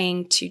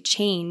trying to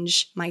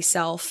change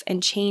myself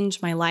and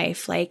change my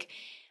life. Like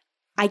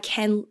I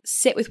can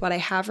sit with what I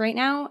have right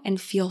now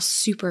and feel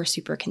super,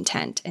 super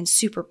content and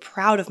super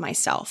proud of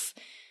myself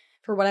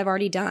for what I've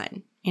already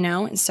done,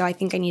 And so I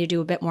think I need to do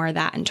a bit more of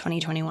that in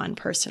 2021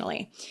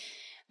 personally.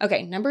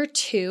 Okay, number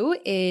 2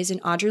 is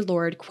an Audre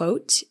Lorde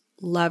quote.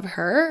 Love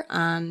her.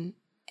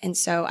 And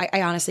so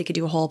I honestly could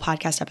do a whole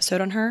podcast episode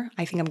on her.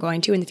 I think I'm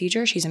going to in the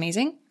future. She's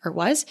amazing, or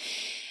was.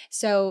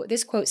 So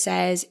this quote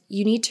says,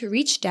 you need to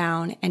reach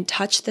down and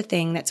touch the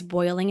thing that's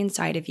boiling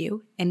inside of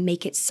you and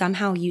make it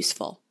somehow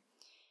useful.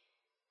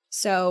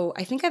 So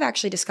I think I've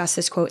actually discussed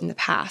this quote in a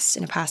past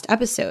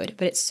episode,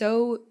 but it's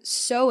so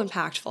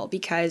impactful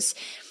because,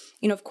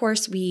 of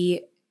course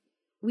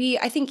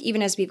I think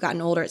even as we've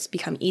gotten older, it's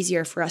become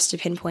easier for us to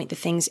pinpoint the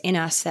things in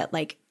us that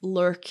like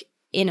lurk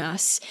in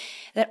us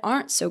that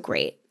aren't so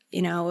great.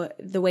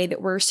 The way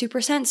that we're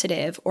super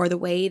sensitive, or the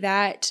way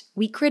that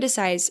we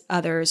criticize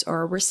others,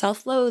 or we're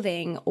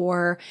self-loathing,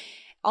 or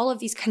all of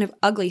these kind of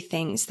ugly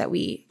things that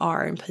we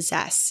are and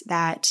possess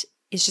that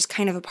is just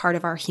kind of a part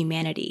of our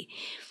humanity.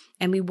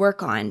 And we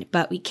work on,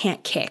 but we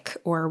can't kick,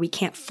 or we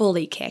can't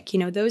fully kick.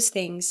 Those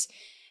things,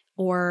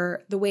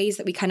 or the ways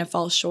that we kind of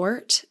fall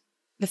short,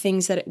 the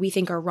things that we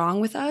think are wrong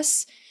with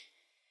us.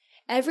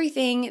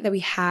 Everything that we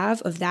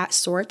have of that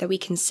sort that we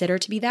consider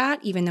to be that,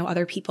 even though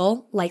other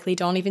people likely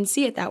don't even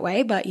see it that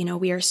way, but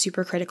we are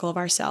super critical of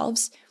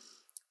ourselves.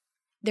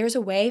 There's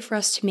a way for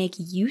us to make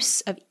use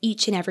of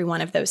each and every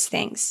one of those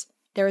things.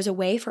 There is a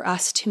way for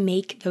us to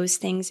make those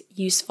things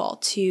useful,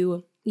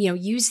 to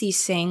use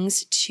these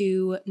things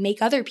to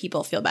make other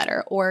people feel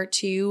better or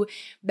to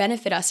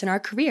benefit us in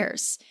our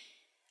careers.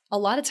 A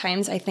lot of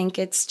times I think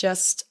it's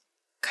just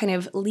kind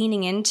of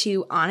leaning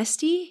into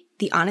honesty,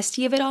 the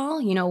honesty of it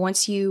all.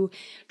 Once you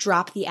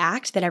drop the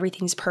act that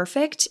everything's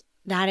perfect,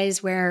 that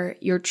is where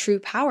your true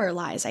power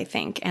lies, I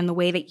think, and the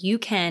way that you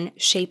can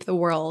shape the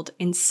world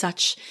in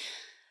such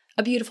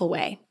a beautiful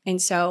way.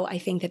 And so I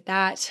think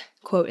that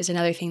quote is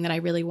another thing that I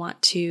really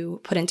want to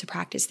put into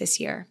practice this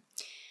year.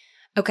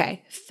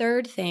 Okay,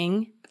 third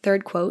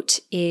quote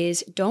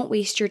is, don't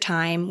waste your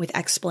time with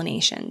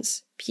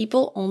explanations.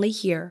 People only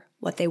hear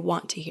what they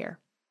want to hear.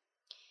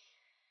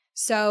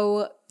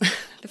 So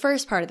the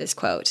first part of this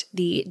quote,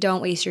 the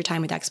don't waste your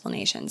time with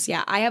explanations.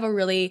 Yeah, I have a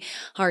really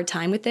hard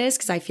time with this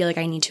because I feel like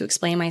I need to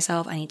explain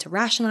myself. I need to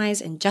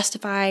rationalize and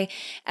justify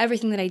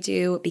everything that I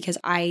do because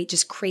I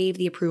just crave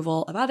the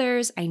approval of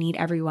others. I need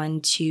everyone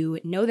to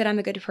know that I'm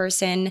a good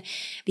person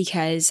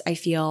because I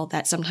feel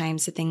that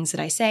sometimes the things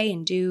that I say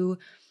and do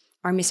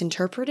are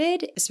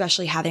misinterpreted,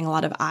 especially having a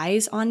lot of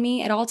eyes on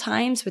me at all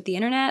times with the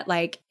internet.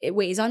 Like, it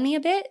weighs on me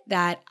a bit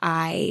that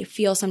I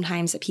feel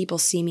sometimes that people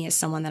see me as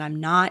someone that I'm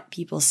not.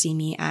 People see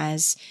me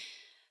as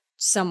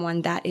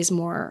someone that is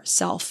more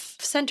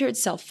self-centered,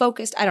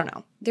 self-focused. I don't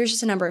know. There's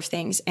just a number of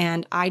things,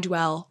 and I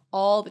dwell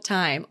all the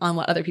time on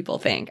what other people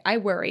think. I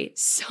worry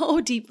so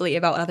deeply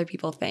about what other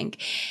people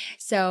think.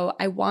 So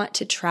I want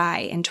to try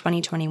in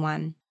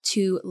 2021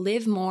 to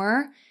live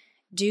more,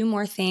 do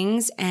more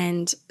things,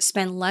 and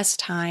spend less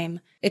time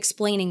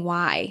explaining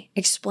why,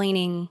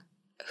 explaining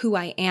who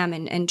I am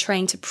and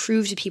trying to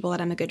prove to people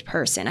that I'm a good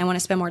person. I want to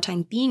spend more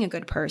time being a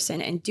good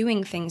person and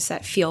doing things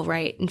that feel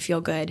right and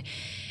feel good,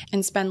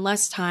 and spend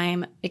less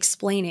time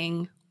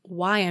explaining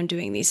why I'm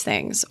doing these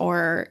things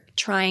or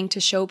trying to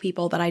show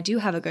people that I do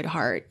have a good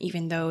heart,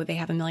 even though they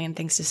have a million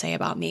things to say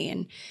about me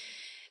and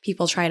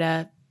people try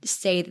to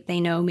say that they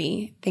know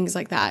me, things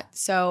like that.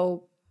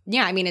 So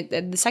yeah, I mean,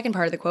 the second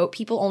part of the quote,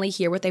 people only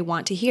hear what they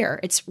want to hear.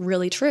 It's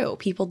really true.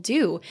 People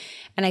do.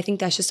 And I think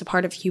that's just a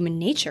part of human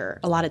nature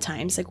a lot of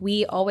times. Like,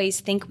 we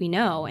always think we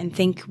know and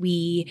think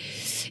we,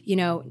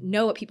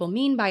 know what people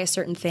mean by a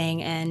certain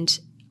thing. And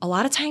a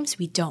lot of times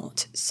we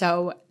don't.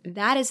 So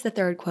that is the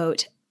third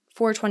quote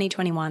for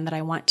 2021 that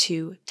I want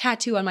to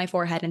tattoo on my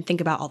forehead and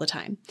think about all the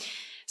time.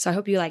 So I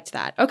hope you liked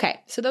that. Okay,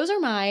 so those are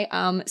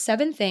my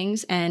 7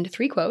 things and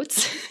 3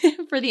 quotes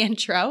for the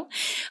intro.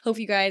 Hope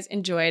you guys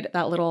enjoyed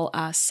that little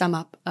sum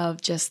up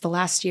of just the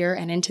last year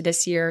and into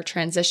this year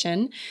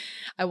transition.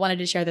 I wanted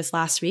to share this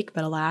last week,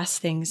 but alas,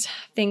 things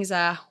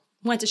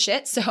went to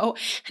shit. So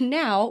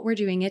now we're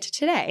doing it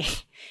today.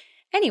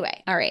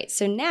 Anyway, all right,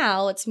 so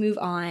now let's move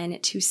on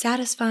to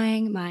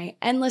satisfying my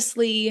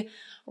endlessly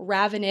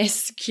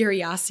ravenous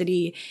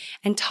curiosity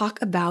and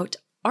talk about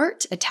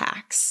art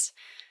attacks.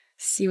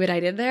 See what I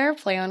did there?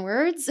 Play on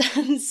words.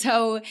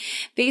 So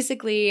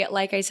basically,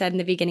 like I said in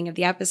the beginning of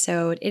the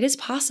episode, it is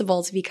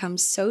possible to become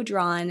so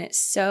drawn,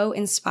 so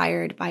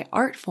inspired by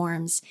art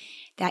forms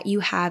that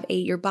you have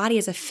your body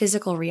as a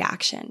physical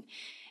reaction.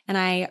 And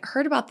I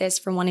heard about this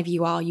from one of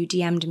you all. You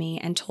DM'd me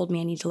and told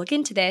me I need to look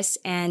into this.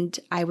 And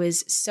I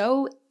was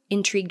so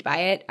intrigued by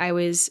it. I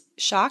was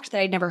shocked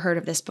that I'd never heard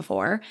of this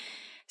before.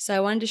 So I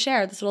wanted to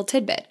share this little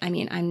tidbit. I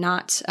mean, I'm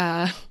not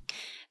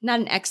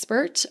an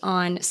expert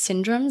on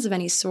syndromes of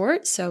any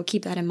sort, so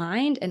keep that in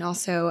mind. And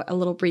also a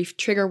little brief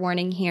trigger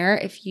warning here.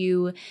 If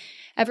you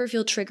ever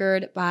feel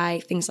triggered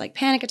by things like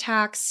panic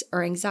attacks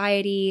or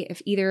anxiety,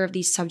 if either of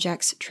these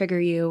subjects trigger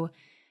you,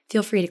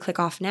 feel free to click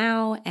off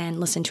now and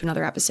listen to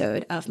another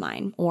episode of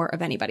mine or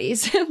of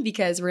anybody's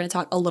because we're going to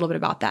talk a little bit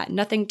about that.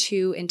 Nothing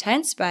too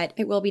intense, but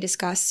it will be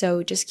discussed,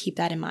 so just keep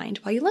that in mind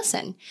while you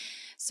listen.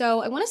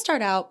 So I want to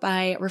start out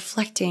by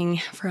reflecting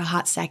for a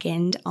hot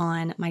second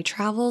on my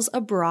travels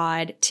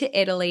abroad to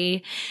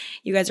Italy.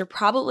 You guys are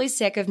probably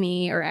sick of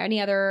me or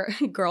any other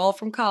girl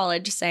from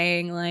college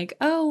saying like,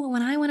 oh,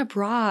 when I went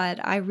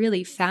abroad, I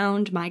really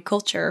found my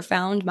culture,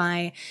 found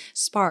my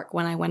spark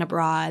when I went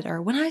abroad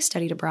or when I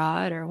studied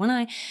abroad or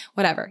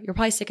whatever. You're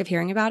probably sick of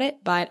hearing about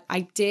it, but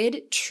I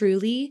did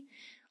truly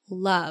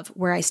love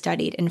where I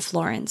studied in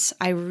Florence.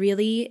 I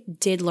really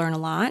did learn a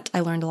lot. I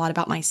learned a lot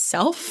about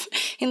myself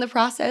in the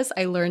process.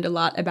 I learned a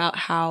lot about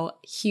how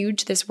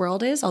huge this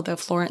world is. Although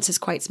Florence is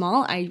quite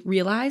small, I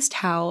realized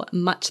how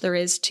much there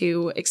is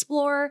to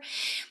explore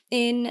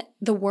in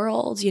the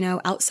world,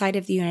 outside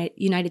of the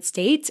United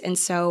States. And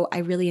so I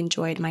really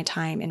enjoyed my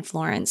time in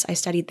Florence. I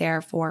studied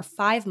there for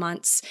 5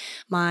 months,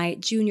 my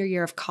junior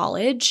year of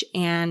college,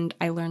 and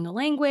I learned the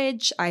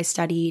language. I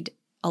studied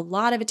a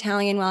lot of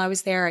Italian while I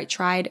was there. I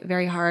tried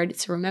very hard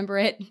to remember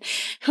it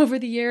over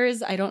the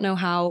years. I don't know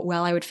how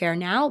well I would fare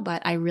now,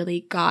 but I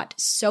really got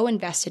so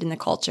invested in the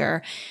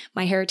culture,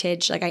 my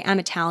heritage. Like, I am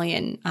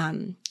Italian,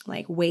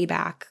 like way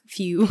back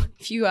few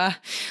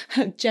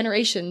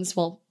generations,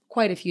 well,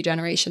 quite a few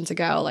generations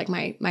ago. Like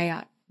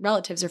my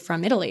relatives are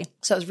from Italy.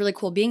 So it was really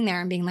cool being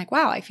there and being like,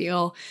 wow, I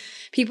feel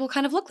people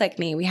kind of look like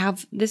me. We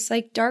have this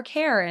like dark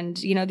hair and,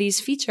 these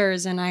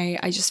features. And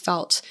I just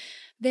felt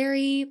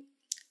very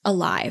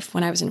alive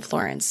when I was in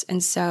Florence.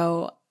 And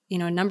so,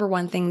 number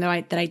one thing that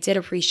I did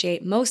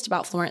appreciate most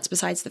about Florence,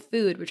 besides the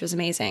food, which was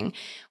amazing,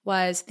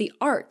 was the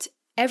art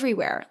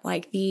everywhere.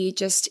 Like you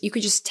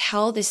could just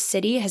tell this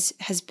city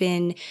has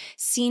been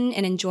seen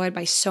and enjoyed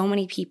by so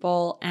many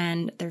people.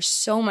 And there's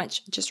so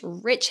much just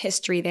rich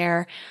history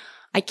there.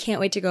 I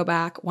can't wait to go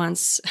back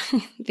once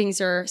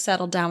things are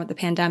settled down with the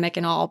pandemic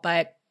and all.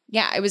 But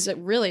yeah, it was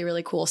really,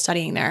 really cool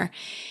studying there.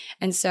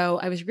 And so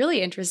I was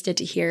really interested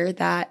to hear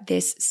that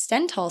this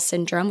Stendhal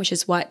syndrome, which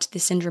is what the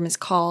syndrome is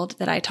called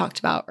that I talked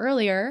about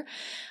earlier,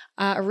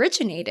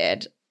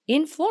 originated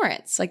in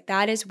Florence. Like,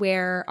 that is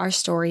where our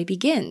story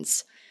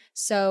begins.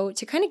 So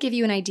to kind of give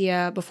you an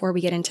idea before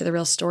we get into the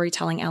real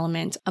storytelling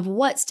element of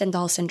what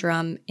Stendhal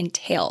syndrome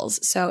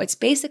entails. So it's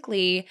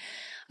basically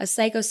a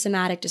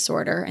psychosomatic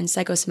disorder, and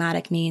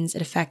psychosomatic means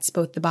it affects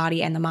both the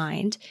body and the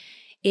mind.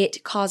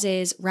 It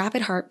causes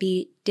rapid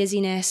heartbeat,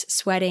 dizziness,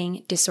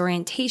 sweating,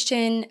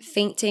 disorientation,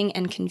 fainting,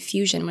 and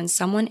confusion when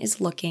someone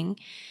is looking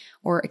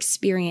or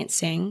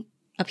experiencing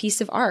a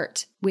piece of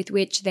art with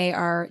which they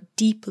are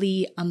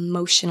deeply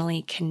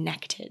emotionally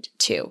connected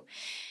to.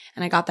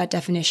 And I got that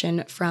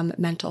definition from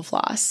Mental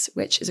Floss,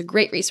 which is a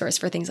great resource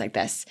for things like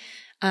this.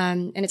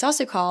 And it's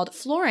also called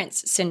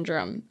Florence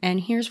syndrome. And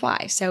here's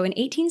why. So in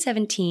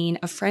 1817,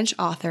 a French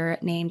author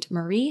named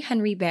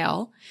Marie-Henri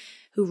Beyle,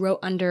 who wrote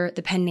under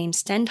the pen name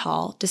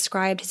Stendhal,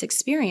 described his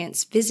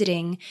experience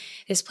visiting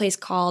this place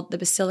called the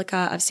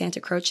Basilica of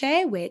Santa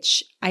Croce,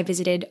 which I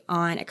visited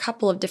on a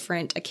couple of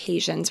different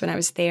occasions when I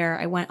was there.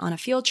 I went on a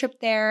field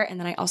trip there, and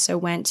then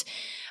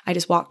I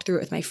just walked through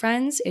it with my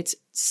friends. It's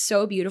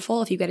so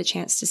beautiful. If you get a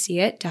chance to see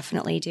it,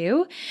 definitely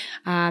do.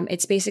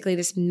 It's basically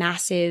this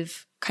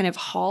massive kind of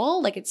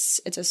hall. Like it's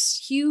a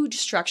huge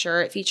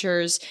structure. It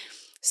features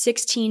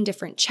 16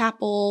 different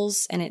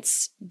chapels, and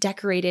it's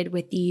decorated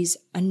with these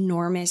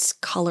enormous,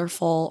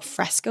 colorful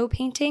fresco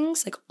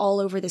paintings, like all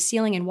over the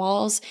ceiling and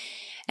walls.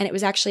 And it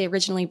was actually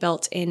originally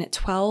built in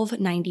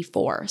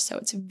 1294. So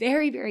it's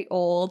very, very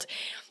old.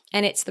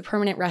 And it's the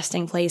permanent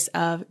resting place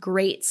of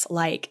greats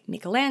like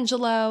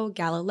Michelangelo,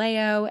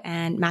 Galileo,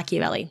 and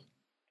Machiavelli.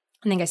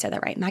 I think I said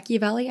that right.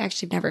 Machiavelli?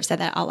 Actually, I've never said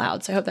that out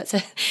loud. So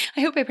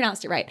I hope I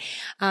pronounced it right.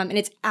 And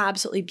it's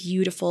absolutely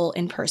beautiful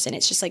in person.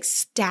 It's just like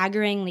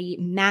staggeringly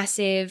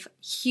massive,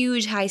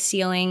 huge high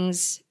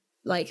ceilings,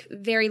 like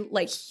very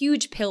like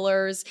huge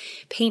pillars,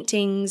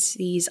 paintings,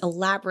 these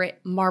elaborate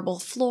marble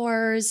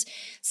floors,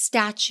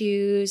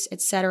 statues,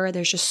 etc.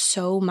 There's just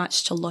so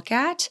much to look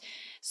at,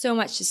 so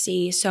much to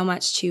see, so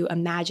much to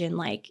imagine.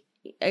 Like,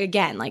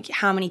 again, like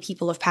how many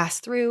people have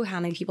passed through, how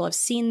many people have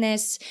seen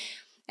this,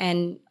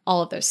 and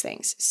all of those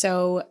things.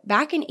 So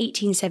back in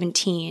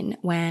 1817,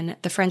 when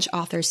the French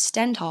author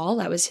Stendhal,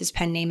 that was his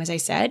pen name, as I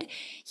said,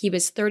 he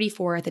was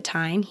 34 at the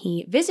time,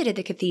 he visited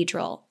the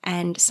cathedral,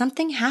 and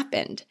something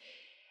happened.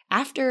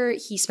 After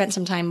he spent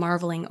some time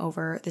marveling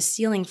over the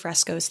ceiling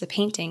frescoes, the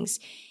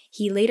paintings,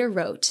 he later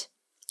wrote,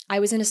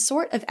 "I was in a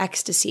sort of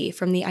ecstasy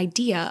from the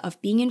idea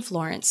of being in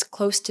Florence,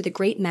 close to the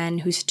great men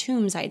whose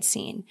tombs I had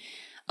seen,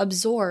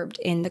 absorbed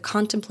in the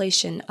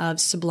contemplation of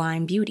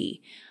sublime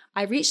beauty.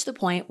 I reached the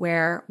point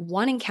where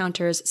one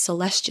encounters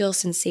celestial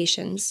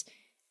sensations.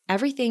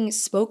 Everything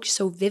spoke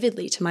so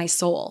vividly to my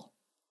soul.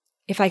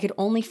 If I could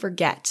only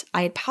forget,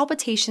 I had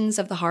palpitations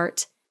of the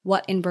heart,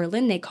 what in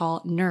Berlin they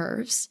call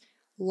nerves.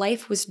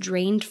 Life was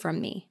drained from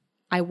me.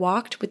 I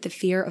walked with the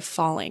fear of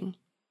falling."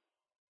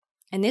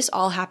 And this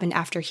all happened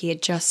after he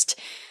had just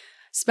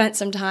spent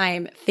some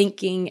time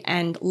thinking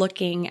and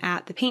looking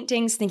at the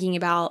paintings, thinking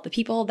about the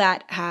people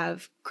that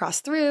have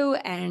crossed through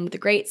and the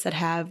greats that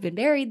have been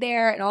buried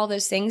there and all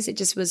those things. It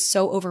just was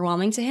so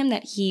overwhelming to him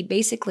that he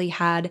basically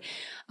had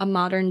a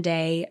modern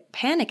day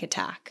panic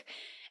attack.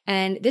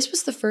 And this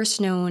was the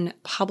first known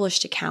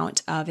published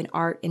account of an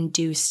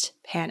art-induced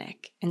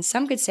panic. And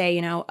some could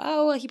say,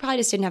 oh, he probably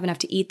just didn't have enough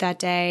to eat that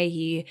day.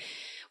 He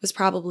was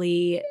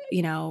probably,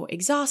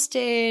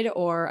 exhausted,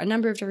 or a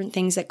number of different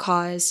things that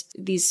cause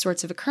these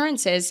sorts of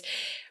occurrences.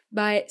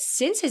 But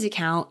since his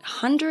account,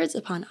 hundreds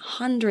upon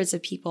hundreds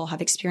of people have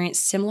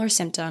experienced similar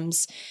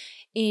symptoms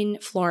in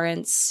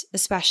Florence,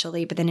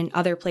 especially, but then in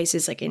other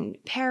places like in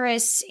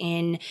Paris,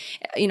 in,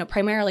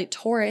 primarily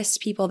tourists,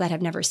 people that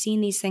have never seen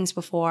these things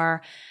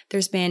before.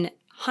 There's been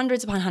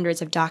hundreds upon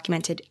hundreds of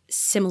documented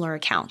similar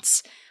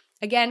accounts.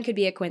 Again, could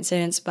be a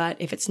coincidence, but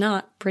if it's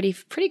not, pretty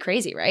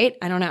crazy, right?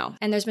 I don't know.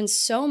 And there's been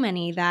so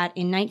many that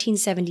in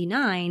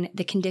 1979,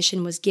 the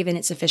condition was given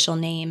its official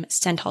name,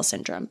 Stendhal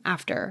syndrome,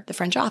 after the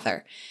French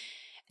author.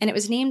 And it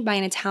was named by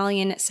an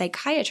Italian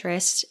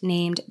psychiatrist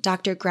named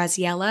Dr.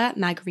 Graziella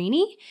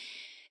Magrini,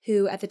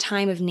 who at the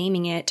time of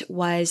naming it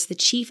was the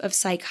chief of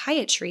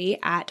psychiatry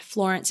at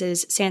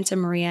Florence's Santa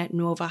Maria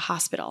Nuova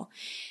Hospital.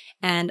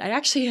 And I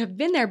actually have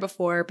been there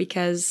before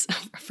because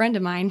a friend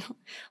of mine,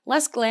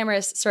 less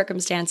glamorous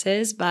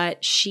circumstances,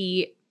 but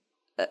she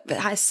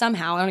has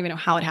somehow, I don't even know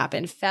how it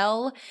happened,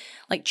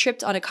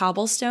 tripped on a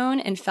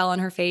cobblestone and fell on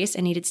her face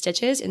and needed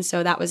stitches. And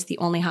so that was the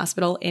only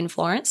hospital in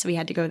Florence. So we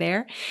had to go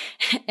there.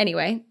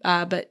 Anyway,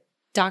 but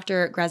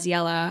Dr.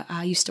 Graziella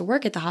used to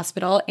work at the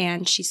hospital,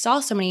 and she saw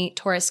so many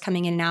tourists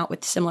coming in and out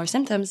with similar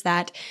symptoms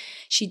that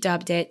she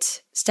dubbed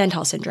it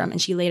Stendhal syndrome,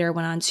 and she later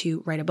went on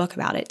to write a book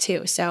about it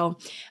too. So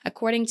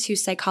according to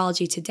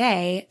Psychology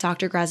Today,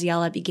 Dr.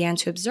 Graziella began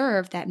to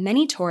observe that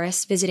many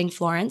tourists visiting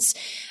Florence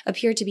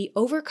appeared to be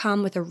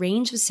overcome with a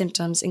range of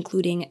symptoms,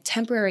 including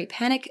temporary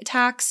panic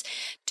attacks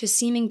to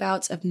seeming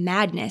bouts of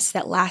madness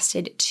that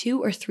lasted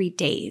 2 or 3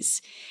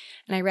 days.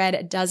 And I read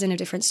a dozen of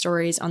different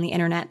stories on the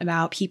internet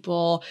about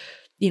people,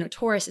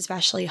 tourists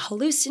especially,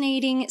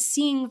 hallucinating,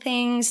 seeing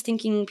things,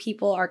 thinking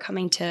people are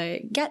coming to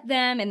get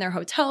them in their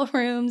hotel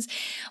rooms,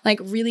 like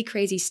really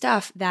crazy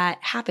stuff that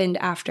happened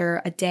after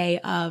a day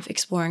of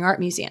exploring art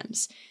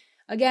museums.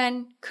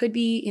 Again, could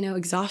be,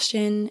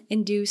 exhaustion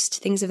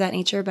induced, things of that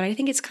nature, but I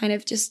think it's kind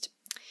of just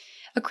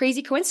a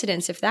crazy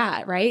coincidence, if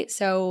that, right?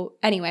 So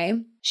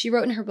anyway, she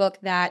wrote in her book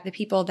that the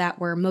people that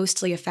were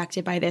mostly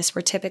affected by this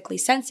were typically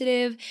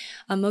sensitive,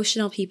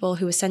 emotional people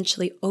who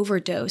essentially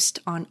overdosed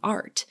on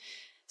art.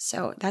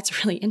 So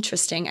that's really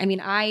interesting. I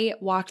mean, I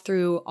walked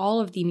through all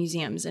of the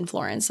museums in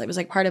Florence. It was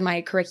like part of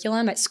my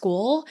curriculum at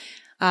school,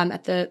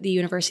 at the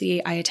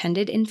university I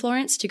attended in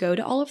Florence, to go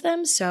to all of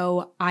them.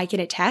 So I can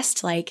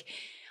attest,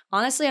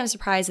 honestly, I'm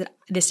surprised that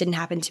this didn't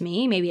happen to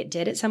me. Maybe it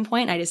did at some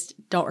point. I just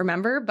don't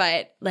remember.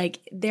 But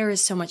there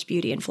is so much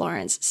beauty in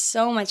Florence,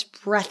 so much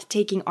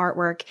breathtaking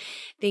artwork,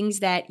 things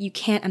that you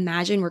can't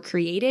imagine were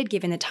created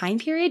given the time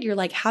period. You're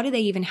like, how do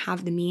they even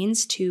have the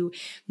means to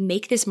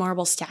make this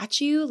marble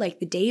statue? Like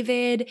the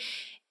David,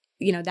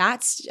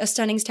 that's a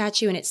stunning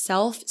statue in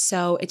itself.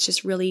 So it's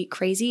just really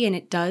crazy. And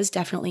it does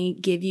definitely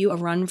give you a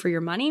run for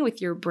your money with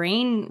your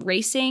brain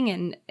racing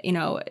and,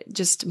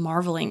 just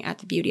marveling at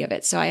the beauty of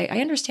it. So I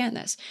understand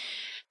this.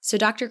 So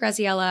Dr.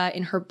 Graziella,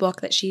 in her book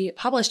that she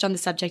published on the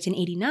subject in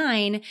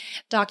 1989,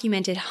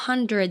 documented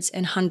hundreds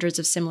and hundreds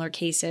of similar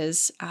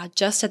cases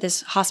just at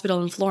this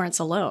hospital in Florence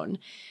alone.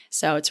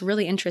 So it's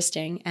really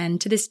interesting. And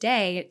to this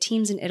day,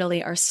 teams in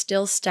Italy are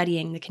still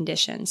studying the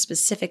condition,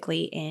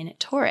 specifically in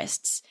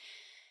tourists.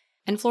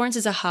 And Florence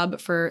is a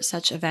hub for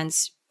such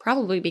events,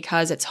 probably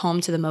because it's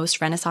home to the most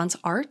Renaissance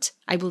art,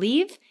 I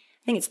believe.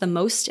 I think it's the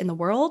most in the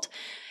world.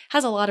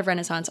 Has a lot of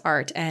Renaissance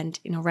art. And,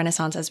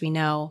 Renaissance, as we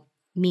know,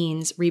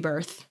 means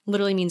rebirth,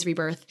 literally means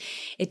rebirth.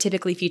 It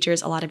typically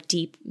features a lot of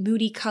deep,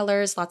 moody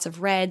colors, lots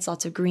of reds,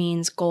 lots of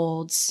greens,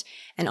 golds,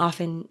 and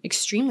often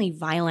extremely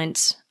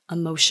violent,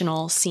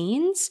 emotional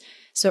scenes.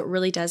 So it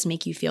really does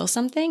make you feel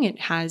something.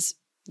 It has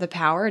the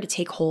power to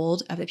take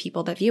hold of the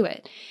people that view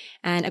it.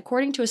 And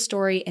according to a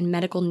story in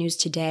Medical News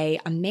Today,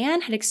 a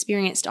man had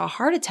experienced a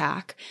heart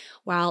attack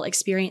while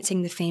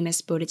experiencing the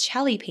famous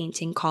Botticelli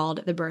painting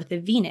called The Birth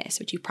of Venus,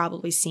 which you've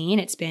probably seen.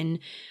 It's been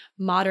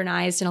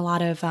modernized in a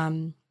lot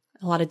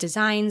of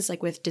designs,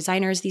 like with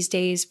designers these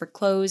days for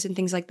clothes and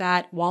things like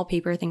that,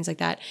 wallpaper, things like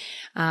that.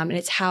 And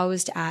it's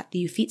housed at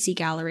the Uffizi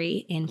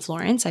Gallery in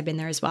Florence. I've been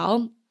there as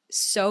well.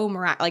 So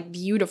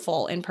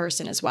beautiful in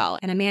person as well.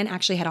 And a man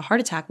actually had a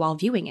heart attack while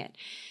viewing it.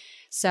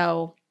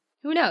 So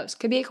who knows?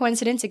 Could be a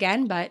coincidence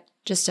again, but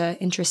just an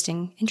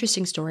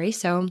interesting story.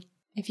 So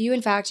if you,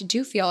 in fact,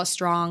 do feel a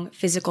strong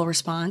physical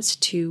response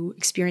to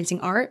experiencing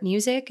art,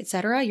 music,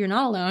 etc., you're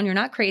not alone. You're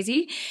not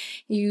crazy.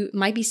 You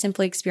might be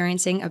simply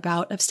experiencing a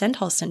bout of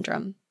Stendhal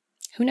syndrome.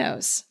 Who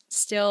knows?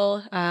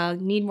 Still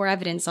need more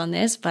evidence on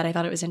this, but I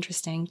thought it was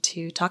interesting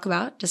to talk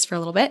about just for a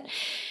little bit.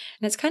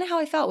 And it's kind of how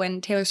I felt when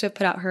Taylor Swift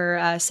put out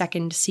her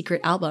second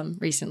Secret album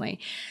recently.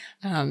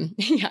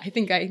 I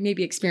think I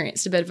maybe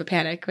experienced a bit of a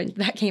panic when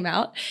that came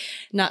out.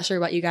 Not sure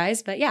about you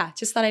guys, but yeah,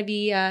 just thought I'd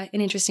be an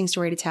interesting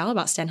story to tell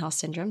about Stendhal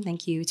syndrome.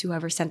 Thank you to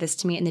whoever sent this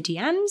to me in the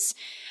DMs.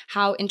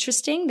 How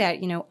interesting that,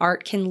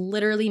 art can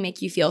literally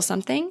make you feel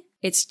something.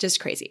 It's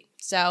just crazy.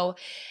 So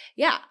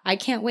yeah, I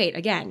can't wait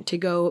again to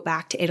go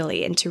back to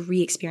Italy and to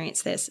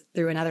re-experience this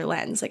through another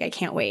lens. I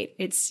can't wait.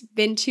 It's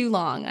been too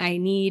long. I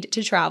need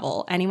to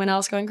travel. Anyone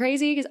else going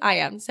crazy? Because I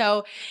am.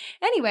 So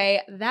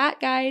anyway, that,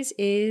 guys,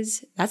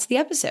 that's the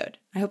episode.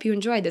 I hope you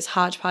enjoyed this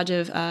hodgepodge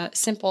of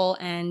simple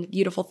and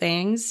beautiful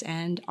things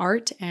and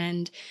art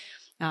and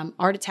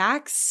art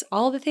attacks,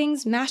 all the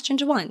things mashed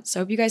into one. So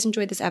I hope you guys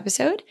enjoyed this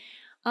episode.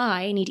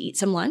 I need to eat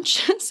some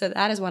lunch, so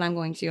that is what I'm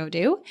going to go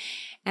do.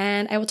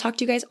 And I will talk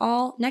to you guys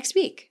all next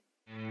week.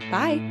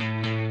 Bye.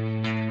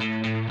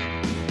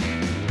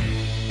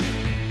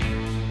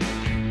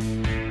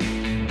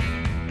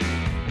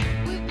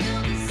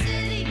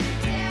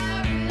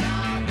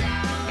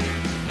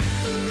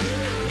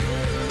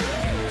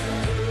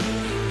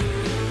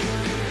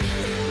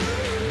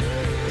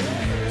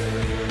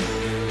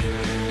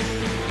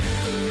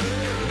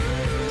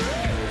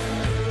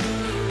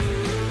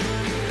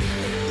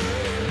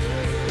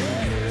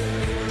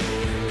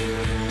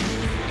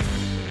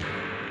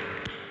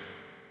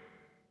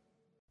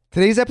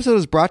 Today's episode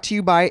is brought to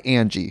you by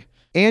Angie.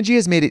 Angie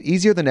has made it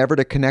easier than ever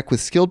to connect with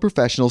skilled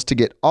professionals to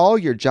get all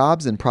your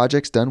jobs and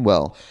projects done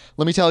well.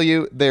 Let me tell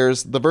you,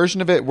 there's the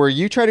version of it where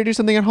you try to do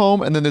something at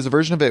home, and then there's a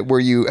version of it where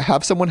you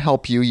have someone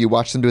help you, you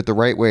watch them do it the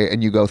right way,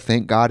 and you go,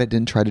 thank God I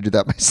didn't try to do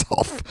that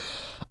myself.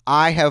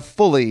 I have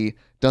fully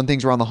done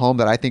things around the home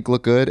that I think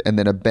look good, and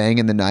then a bang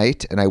in the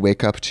night, and I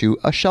wake up to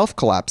a shelf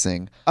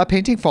collapsing, a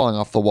painting falling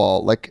off the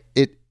wall.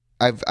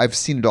 I've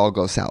seen it all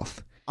go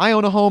south. I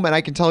own a home, and I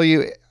can tell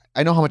you,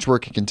 I know how much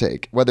work it can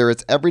take. Whether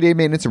it's everyday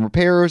maintenance and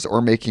repairs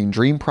or making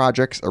dream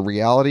projects a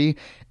reality,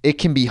 it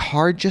can be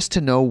hard just to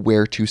know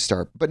where to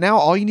start. But now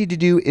all you need to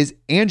do is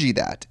Angie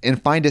that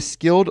and find a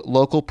skilled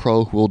local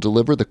pro who will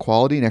deliver the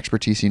quality and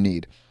expertise you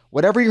need.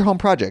 Whatever your home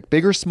project,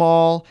 big or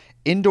small,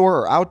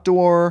 indoor or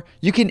outdoor,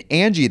 you can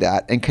Angie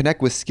that and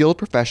connect with skilled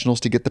professionals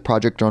to get the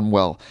project done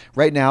well.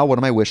 Right now, one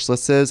of my wish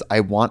lists is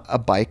I want a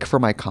bike for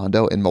my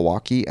condo in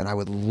Milwaukee, and I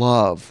would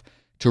love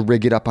to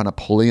rig it up on a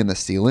pulley in the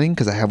ceiling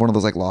because I have one of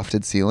those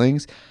lofted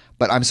ceilings.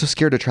 but I'm so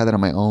scared to try that on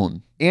my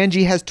own.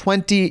 Angie has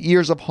 20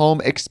 years of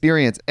home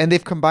experience, and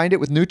they've combined it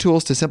with new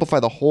tools to simplify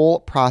the whole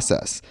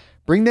process.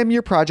 Bring them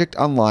your project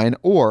online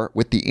or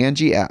with the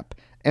Angie app.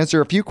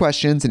 Answer a few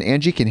questions and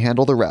Angie can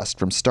handle the rest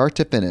from start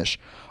to finish,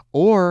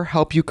 or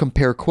help you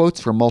compare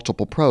quotes from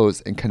multiple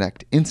pros and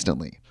connect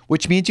instantly,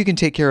 which means you can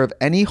take care of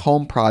any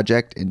home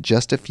project in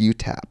just a few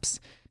taps.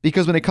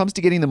 Because when it comes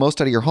to getting the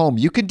most out of your home,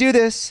 you can do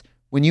this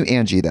when you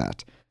Angie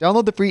that.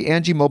 Download the free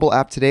Angie mobile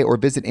app today or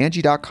visit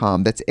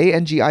Angie.com. That's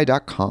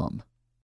ANGI.com.